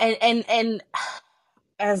though. And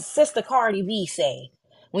as Sister Cardi B say,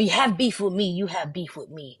 when you have beef with me, you have beef with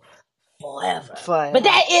me forever. But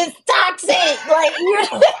that Forever. is toxic. Like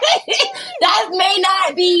that may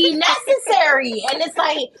not be necessary. And it's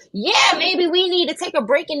like, yeah, maybe we need to take a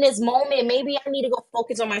break in this moment. Maybe I need to go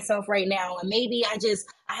focus on myself right now. And maybe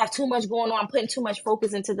I have too much going on. I'm putting too much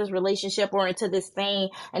focus into this relationship or into this thing,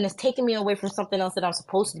 and it's taking me away from something else that I'm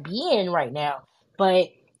supposed to be in right now. But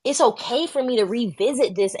it's okay for me to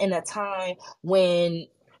revisit this in a time when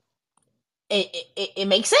it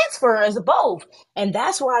makes sense for us both, and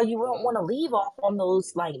that's why you don't want to leave off on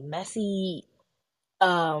those like messy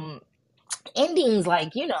um endings.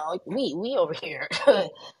 Like, we over here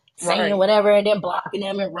saying Right. whatever and then blocking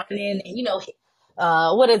them and running, and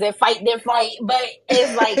what is it, fight then flight. But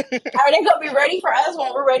it's like, are they gonna be ready for us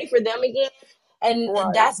when we're ready for them again? And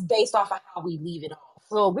Right. that's based off of how we leave it off.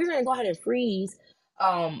 So we're gonna go ahead and freeze.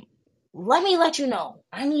 Um, let me let you know.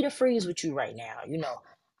 I need a freeze with you right now.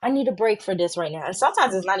 I need a break for this right now. And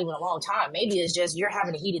sometimes it's not even a long time. Maybe it's just you're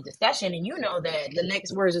having a heated discussion and you know that the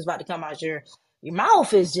next words is about to come out your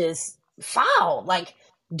mouth is just foul. Like,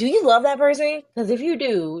 do you love that person? Because if you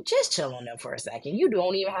do, just chill on them for a second. You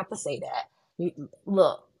don't even have to say that.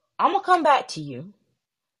 Look, I'm gonna come back to you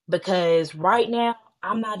because right now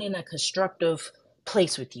I'm not in a constructive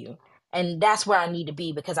place with you. And that's where I need to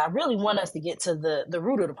be because I really want us to get to the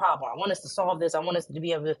root of the problem. I want us to solve this. I want us to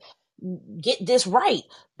be able to get this right.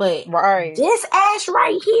 But Right. this Ash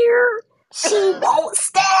right here, she won't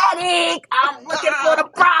static. I'm looking for the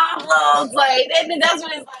problems. Like that's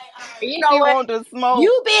what it's like. All right, you know She what? want the smoke.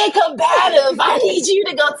 You being combative. I need you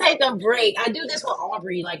to go take a break. I do this with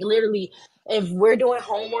Aubrey. Like literally, if we're doing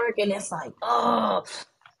homework and it's like, oh,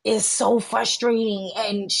 it's so frustrating,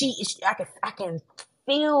 and I can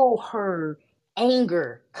feel her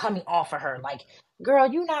anger coming off of her. Like,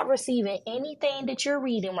 girl, you're not receiving anything that you're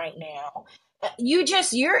reading right now.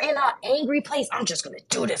 You're in an angry place. I'm just gonna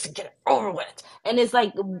do this and get it over with. And it's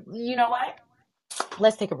like, you know what?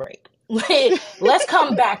 Let's take a break. Let's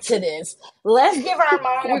come back to this. Let's give our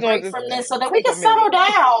mind We're a gonna break just from this so that we take can a settle minute.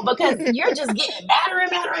 down because you're just getting madder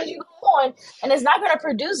and madder as you go on, and it's not going to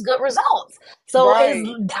produce good results. So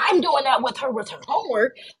Right. I'm doing that with her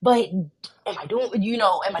homework, but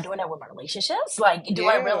am I doing that with my relationships? Like, do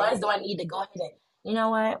I Yeah. realize, do I need to go ahead and, you know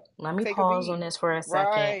what? Let me Take a pause on beat. this for a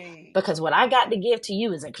second Right. because what I got to give to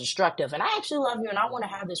you is a constructive, and I actually love you, and I want to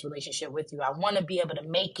have this relationship with you. I want to be able to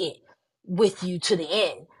make it with you to the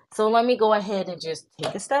end. So let me go ahead and just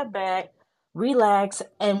take a step back, relax,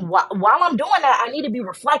 and while I'm doing that, I need to be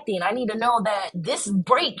reflecting. I need to know that this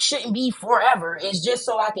break shouldn't be forever. It's just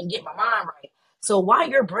so I can get my mind right. So while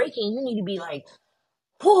you're breaking, you need to be like,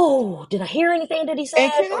 "Whoa, did I hear anything that he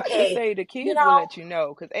And said?" can I just Okay, say the you kids will know, let you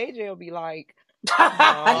know because AJ will be like,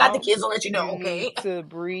 not the "Mom, kids will let you know. you need Okay, to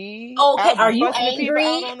breathe." okay, I'll are be you fussing the people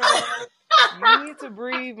angry? out on the road. You need to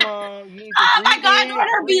breathe, Mom. You need to Oh, my breathe in,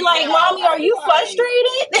 goddaughter be breathe like, out. "Mommy, I are be you like,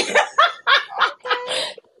 frustrated?"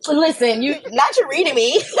 Listen, you okay. not you reading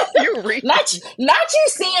me, You read not you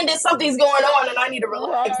seeing that something's going on and I need to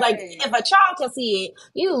relax. Like right. if a child can see it,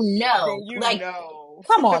 Then you like know.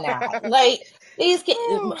 come on now, like these kids.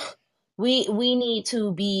 We need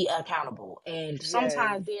to be accountable, and Yes.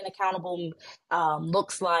 sometimes being accountable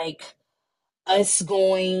looks like us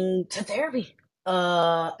going to therapy.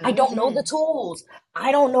 I don't know the Mm-hmm. tools.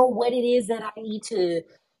 I don't know what it is that I need to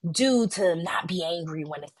do to not be angry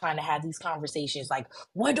when it's time to have these conversations. Like,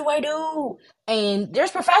 what do I do? And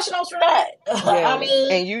there's professionals for that. I Yes. mean,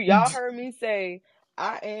 And y'all heard me say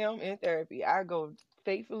I am in therapy. I go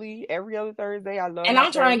faithfully every other Thursday. I love and my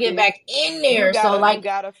I'm trying to get therapist. back in You there. So, gotta you like,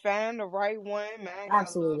 gotta find the right one. Man got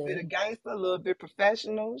a little bit absolutely. of gangster, a little bit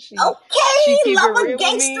professional. She Okay, keep it love a real with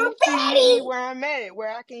gangster me. She meet me patty. where I'm at,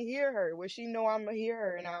 where I can hear her, where she know I'm gonna hear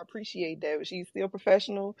her, and I appreciate that. But she's still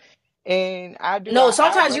professional, and I do. No, I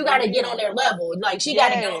sometimes you got to get on recommend. their level. Like she got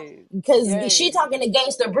to go Yes, because she yes, talking to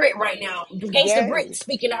Gangster Brit right now. Gangster Brit yes.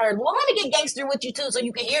 speaking to her. Well, let me get gangster with you too, so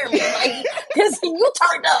you can hear me. Like, because you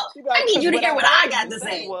turned up. She be I like, need because you to what hear I what I wanted got to to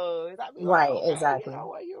say say. was, I be like, Right, okay, you exactly. know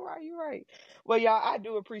what, you're right, you're right. Well, y'all, I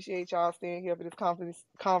do appreciate y'all staying here for this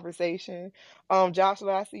conversation.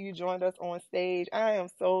 Joshua, I see you joined us on stage. I am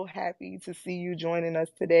so happy to see you joining us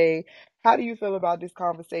today. How do you feel about this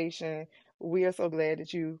conversation? We are so glad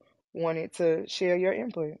that you wanted to share your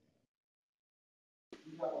input.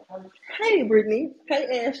 Hey, Brittany.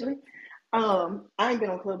 Hey, Ashley. I ain't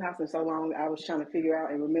been on Clubhouse in so long. I was trying to figure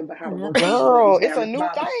out and remember how to work these Girl, buttons it's down a at the new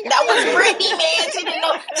bottom. thing That out was here. Brittany, man. She didn't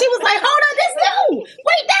know. She was like, "Hold on, that's new.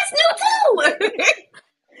 Wait, that's new too."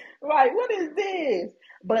 Right, what is this?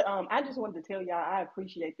 But I just wanted to tell y'all I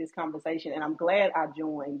appreciate this conversation, and I'm glad I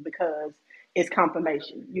joined because it's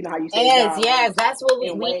confirmation. You know how you said Yes, God yes, works that's what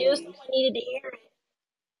we in we knew. waves. Someone needed to hear it.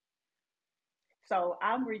 So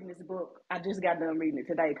I'm reading this book. I just got done reading it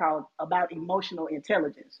today called About Emotional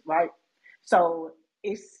Intelligence, right? So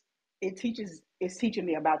it's it's teaching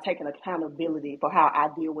me about taking accountability for how I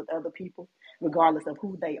deal with other people, regardless of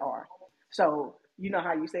who they are. So you know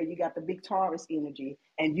how you say you got the big Taurus energy,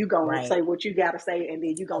 and you gonna Right. say what you gotta say, and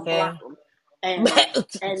then you gonna block Okay. them, and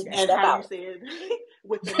and Step how you out. said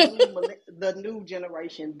with the new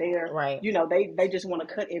generation, they're Right. they just want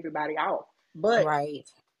to cut everybody off, but Right.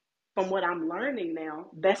 from what I'm learning now,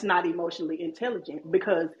 that's not emotionally intelligent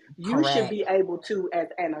because you should Correct. be able to, as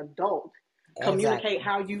an adult, communicate Exactly.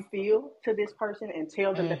 how you feel to this person and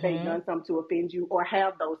tell them that they've Mm-hmm. done something to offend you, or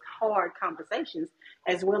have those hard conversations,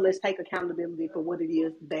 as well as take accountability for what it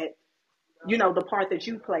is that, the part that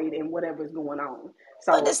you played in whatever's going on.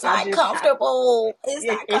 But So it's not comfortable. It's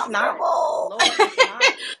not it's not, comfortable. Lord, it's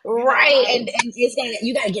not. Right. I, And it's got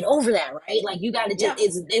you gotta get over that, right? Like you gotta just yeah,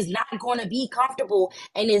 it's not gonna be comfortable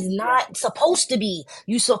and it's yeah, not supposed to be.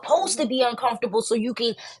 You're supposed to hmm, be uncomfortable so you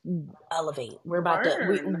can elevate. learn.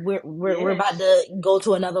 We're Yes, about to go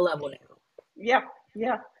to another level now. yeah,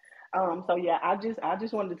 yeah. So yeah, I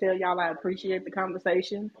just wanted to tell y'all I appreciate the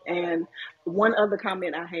conversation. And one other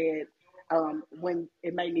comment I had, when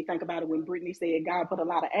it made me think about it, when Brittany said God put a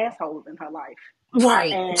lot of assholes in her life.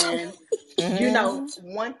 Right. And Hmm.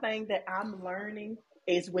 one thing that I'm learning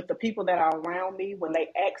is with the people that are around me, when they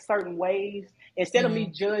act certain ways, instead of me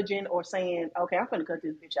Mhm. judging or saying, "Okay, I'm gonna cut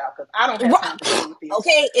this bitch out because I don't have time to deal Right. with this,"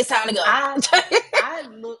 Okay, it's time to I go. I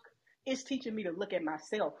look. It's teaching me to look at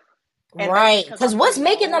myself, and maybe Right. because Because I'm what's getting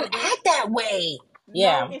making them older. act that way?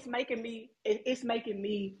 No, Yeah. it's making me. It's making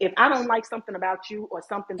me. If I don't like something about you or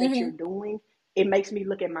something that Hmm. you're doing, it makes me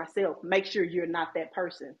look at myself. Make sure you're not that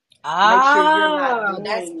person. Make sure you're not Ah,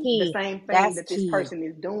 that's doing the key. same thing That's that this key. person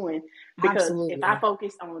is doing. Because if I Absolutely.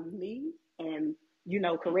 focus on me and,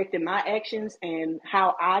 correcting my actions and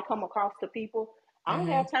how I come across to people, I don't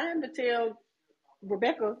Hmm. have time to tell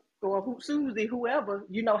Rebecca or Susie, whoever,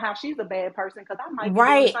 how she's a bad person, because I might be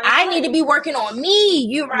doing the Right. same I need to thing. be working on me.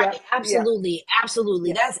 You're Yeah, right. yeah, Absolutely.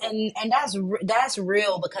 Absolutely. yeah. That's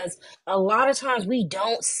real because a lot of times we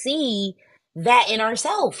don't see that in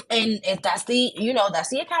ourselves. And if that's that's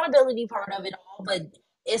the accountability part of it all, but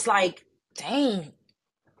it's like, dang,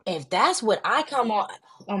 if that's what I come on,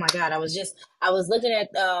 oh my God, I was looking at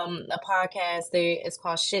a podcast there. It's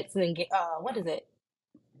called what is it?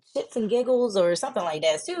 Shits and Giggles or something like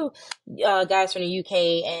that. It's two guys from the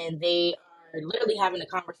UK, and they are literally having a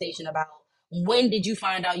conversation about when did you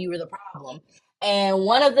find out you were the problem. And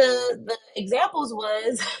one of the examples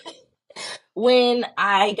was when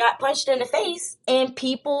I got punched in the face and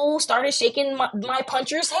people started shaking my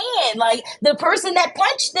puncher's hand. Like the person that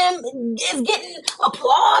punched them is getting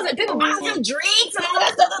applause and people buying him Oh, drinks and all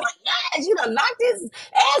that stuff. They're like, yes, you done knocked his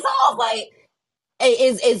ass off. Like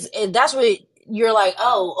that's what you're like,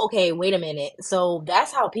 oh, okay, wait a minute. So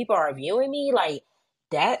that's how people are viewing me? Like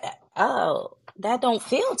that, oh, that don't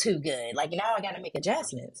feel too good. Like now I gotta make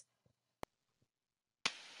adjustments.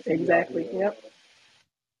 Exactly. Yep.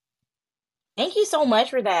 Thank you so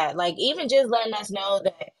much for that. Like even just letting us know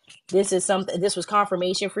that this was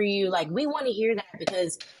confirmation for you. Like we want to hear that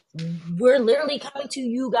because we're literally coming to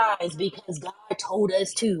you guys because God told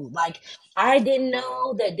us to. Like I didn't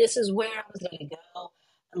know that this is where I was gonna go.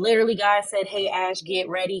 Literally, God said, "Hey Ash, get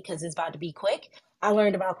ready because it's about to be quick." I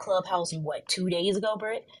learned about Clubhouse what 2 days ago,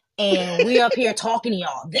 Britt, and we up here talking to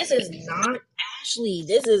y'all. This is not Ashley.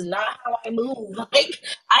 This is not how I move. Like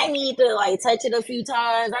I need to like touch it a few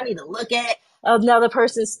times. I need to look at another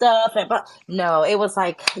person's stuff but no, it was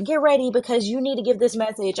like get ready because you need to give this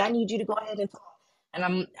message. I need you to go ahead and talk. And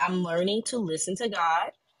I'm learning to listen to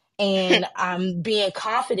God and I'm being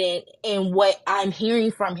confident in what I'm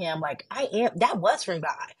hearing from him. Like that was from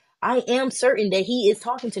God. I am certain that he is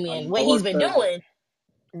talking to me I'm and what more he's been certain. doing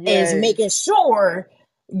is Yes. making sure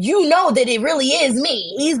you know that it really is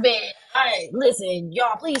me. He's been, all right, listen,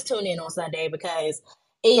 y'all, please tune in on Sunday because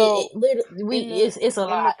So it's a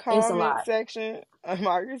in the lot. It's a comment lot. section,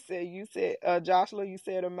 Margaret said, "You said, Joshua, you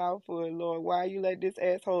said a mouthful. Lord, why you let this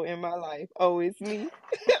asshole in my life? Oh, it's me,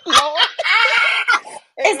 Lord."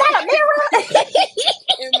 Is And that a mirror?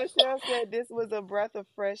 and Michelle said, "This was a breath of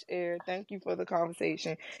fresh air. Thank you for the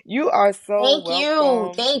conversation. You are so Thank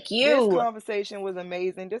you. welcome. Thank This you. conversation was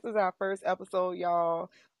amazing. This is our first episode, y'all.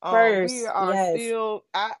 We First, are yes. still.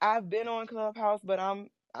 I've been on Clubhouse, but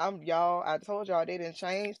I'm y'all. I told y'all they didn't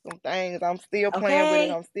change some things. I'm still playing with it.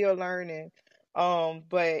 Okay. I'm still learning.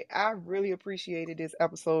 But I really appreciated this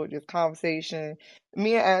episode, this conversation.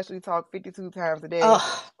 Me and Ashley talk 52 times a day.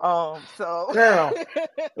 Oh, So girl,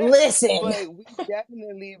 listen. but we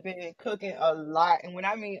definitely been cooking a lot. And when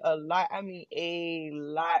I mean a lot, I mean a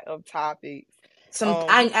lot of topics.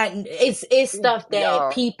 Um, It's stuff that y'all,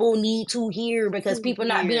 people need to hear because to people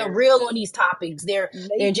not being hear real on these topics. They're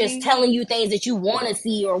just lately, telling you things that you want to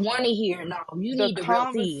see or want to hear. No, you the need the real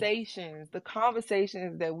tea.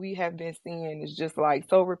 conversations that we have been seeing is just like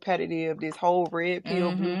so repetitive. This whole red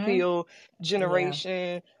pill, blue Mm-hmm. pill Yeah.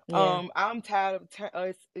 generation. Yeah, I'm tired of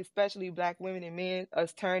us, especially black women and men,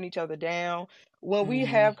 us tearing each other down. When we mm,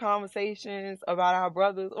 have conversations about our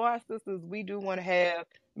brothers or our sisters, we do want to have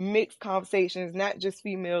mixed conversations, not just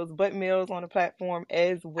females, but males on the platform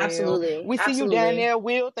as well. absolutely, We see you down absolutely. there,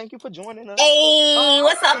 Will. Thank you for joining us. Hey, Um,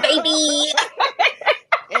 what's up, baby?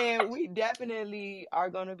 and we definitely are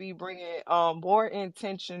going to be bringing more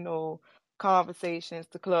intentional conversations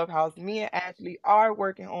to Clubhouse. Me and Ashley are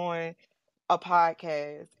working on a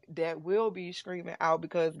podcast that will be streaming out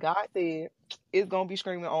because God said it's gonna be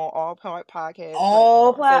streaming on all podcast All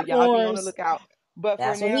platforms. So y'all be on the platforms. lookout. But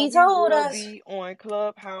for That's what now, he we told will us. be on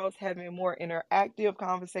Clubhouse having more interactive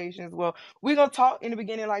conversations. Well, we're gonna talk in the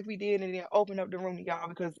beginning like we did, and then open up the room to y'all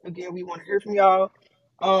because again, we want to hear from y'all.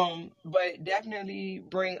 But definitely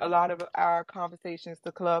bring a lot of our conversations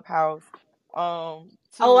to Clubhouse.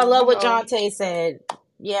 Oh, I To love what Jonte said.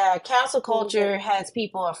 Yeah, cancel what was that? culture has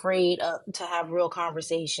people afraid to have real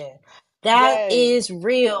conversation. That Yes, is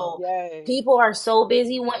real. yes. People are so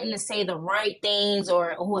busy wanting to say the right things,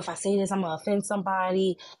 or oh, if I say this, I'm gonna offend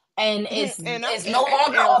somebody, and And it's no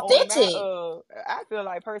longer and on my authentic. I feel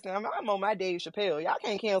like personally, I'm on my Dave Chappelle. Y'all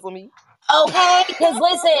can't cancel me. Okay, because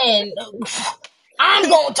listen, I'm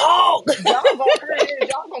gonna talk. Y'all gonna hear this.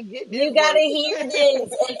 Y'all gonna get this You gotta work. hear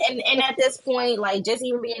this, and at this point, like just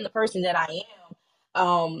even being the person that I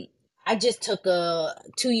am, I just took a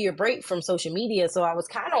 2 year break from social media, so I was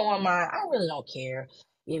kind of on my. I really don't care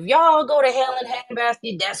if y'all go to hell in a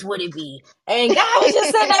handbasket. That's what it be. And God was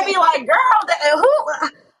just sitting at me like, "Girl,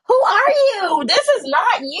 who are you? This is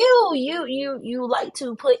not you. You like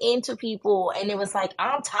to put into people." And it was like,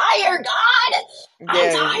 I'm tired, God. I'm Yes.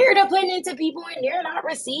 tired of putting into people and they're not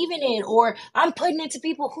receiving it, or I'm putting into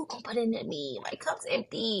people who can put into me. My cup's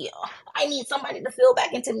empty. I need somebody to fill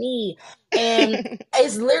back into me. And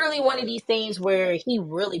it's literally one of these things where he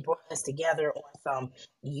really brought us together on some,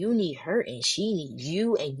 you need her and she needs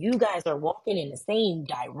you, and you guys are walking in the same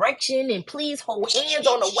direction, and please hold hands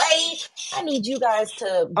on the way. I need you guys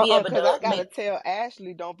to be able Cause to I gotta make. tell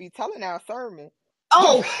Ashley, don't be telling our sermon.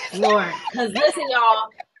 Don't be Oh Lord, because listen, y'all,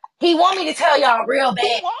 he want me to tell y'all real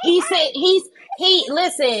he bad. He won't. said he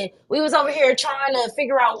listen. We was over here trying to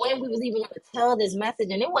figure out when we was even going to tell this message,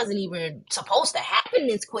 and it wasn't even supposed to happen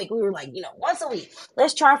this quick. We were like, once a week,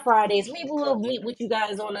 let's try Fridays. Maybe we'll meet with you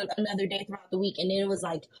guys on another day throughout the week, and then it was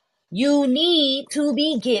like, you need to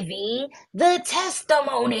be giving the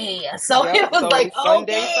testimony. So Yep. it was So like, it's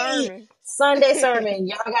Sunday okay, sermon. Sunday sermon.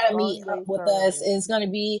 Y'all gotta meet up Sunday with us. sermon. It's gonna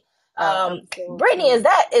be Episode Brittany, is 2.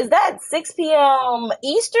 that 6 p.m.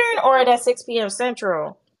 Eastern or at 6 p.m.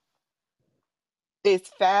 Central? It's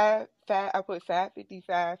five. I put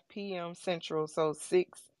 5:55 p.m. Central, so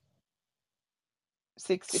 6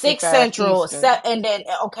 6:55 Central, Eastern. and then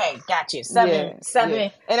okay, got you. Seven, Yeah, yeah.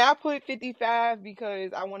 seven. And I put 55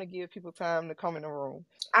 because I want to give people time to come in the room.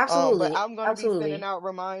 But Absolutely, I'm gonna be sending absolutely. out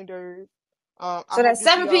reminders. I So hope that's to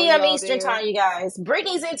see 7 all of p.m. y'all Eastern there. time, you guys.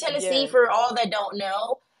 Brittany's in Tennessee Yes, for all that don't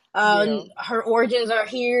know. yeah, Her origins are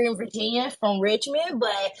here in Virginia from Richmond,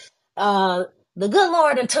 but the good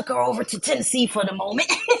Lord and took her over to Tennessee for the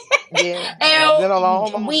moment. yeah. It's been a And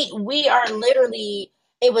long moment. we are literally,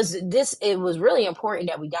 it was really important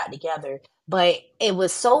that we got together, but it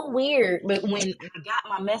was so weird. But when I got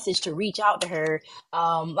my message to reach out to her,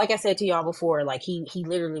 like I said to y'all before, like he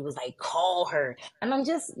literally was like, call her. And I'm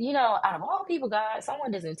just, out of all people, God,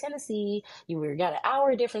 someone that's in Tennessee, we got an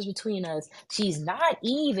hour difference between us. She's not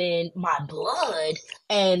even my blood.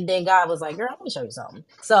 And then God was like, girl, let me show you something.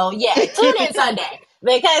 So yeah, tune in Sunday.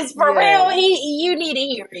 Because for real, Yes, you need to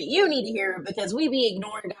hear it. You need to hear it because we be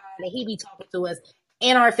ignoring God and he be talking to us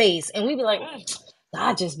in our face. And we be like,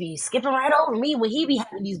 God just be skipping right over me when he be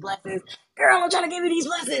having these blessings. Girl, I'm trying to give you these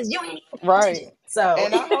blessings. You ain't even paying right. attention. So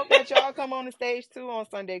And I hope that y'all come on the stage too on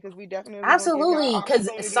Sunday because we definitely gonna give y'all absolutely, because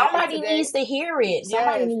opportunity. And somebody today, needs to hear it.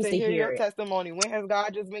 Somebody yes, needs to to hear hear your it. testimony. When has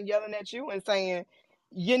God just been yelling at you and saying,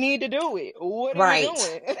 you need to do it? What are you Right.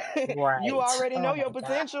 doing? You Right. already know Oh your my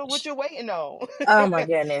potential. What gosh. you waiting on? Oh my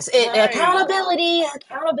goodness. Right.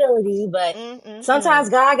 Accountability, but Mm-mm-mm. sometimes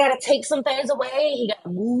God got to take some things away. He got to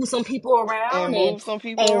move some people And around, and move some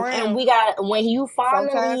people and around. we got, when you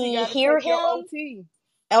Sometimes he finally got to hear take your him, OT.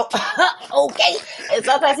 oh, okay. And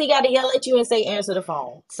sometimes he got to yell at you and say, answer the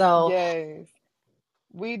phone. So Yes.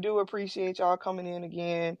 We do appreciate y'all coming in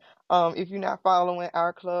again. If you're not following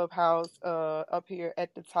our clubhouse up here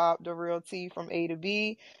at the top, the real T from A to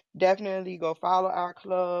B, definitely go follow our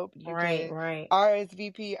club. You Right, can right.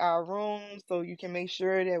 RSVP our room so you can make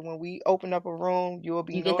sure that when we open up a room, you'll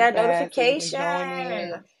be You get that notified so you can join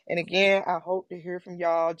in. notification. And again, I hope to hear from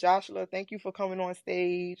y'all. Joshua, thank you for coming on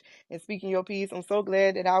stage and speaking your piece. I'm so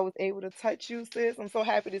glad that I was able to touch you, sis. I'm so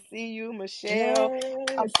happy to see you, Michelle.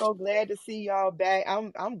 I'm Yes. so glad to see y'all back.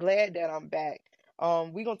 I'm glad that I'm back.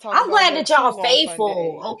 We're gonna talk I'm about glad that that y'all too on faithful,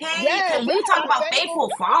 Sunday. okay? Yes, Can we talk yes, about faithful.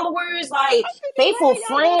 faithful followers, like I'm finna faithful say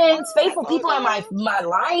y'all gonna friends, come. I faithful told people in my y'all. my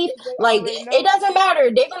life? They Like already it know. doesn't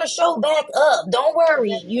matter. They're gonna show back up. Don't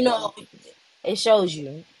worry. You know, Definitely. it shows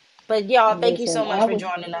you. But y'all, thank you so Listen, much for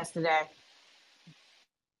joining us today.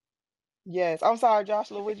 Yes. I'm sorry,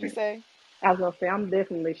 Joshua. What'd you say? I was gonna say I'm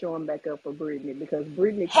definitely showing back up for Brittany because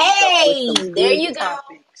Brittany comes up with some Hey, there good you go.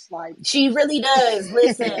 topics. Like, She really does.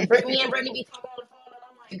 Listen, me and Brittany be talking on the phone, and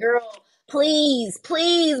I'm like, girl, please,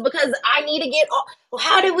 please, because I need to get off. Well,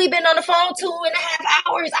 how did we been on the phone 2.5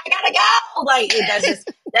 hours? I gotta go. Like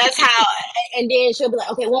that's how. And then she'll be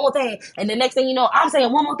like, okay, one more thing, and the next thing you know, I'm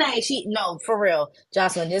saying one more thing. No, for real,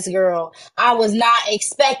 Jocelyn, this girl, I was not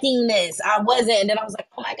expecting this. I wasn't, and then I was like,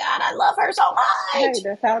 oh my god, I love her so hey, much.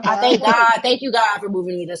 that's how I God thank works. God. Thank you, God, for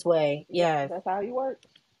moving me this way. Yes. That's how He works.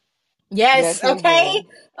 Yes. Yes, Okay. indeed.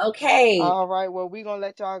 Okay. All right. Well, we're gonna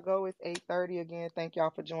let y'all go. It's 8:30 again. Thank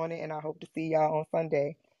y'all for joining, and I hope to see y'all on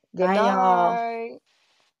Sunday. Good Bye, y'all. night.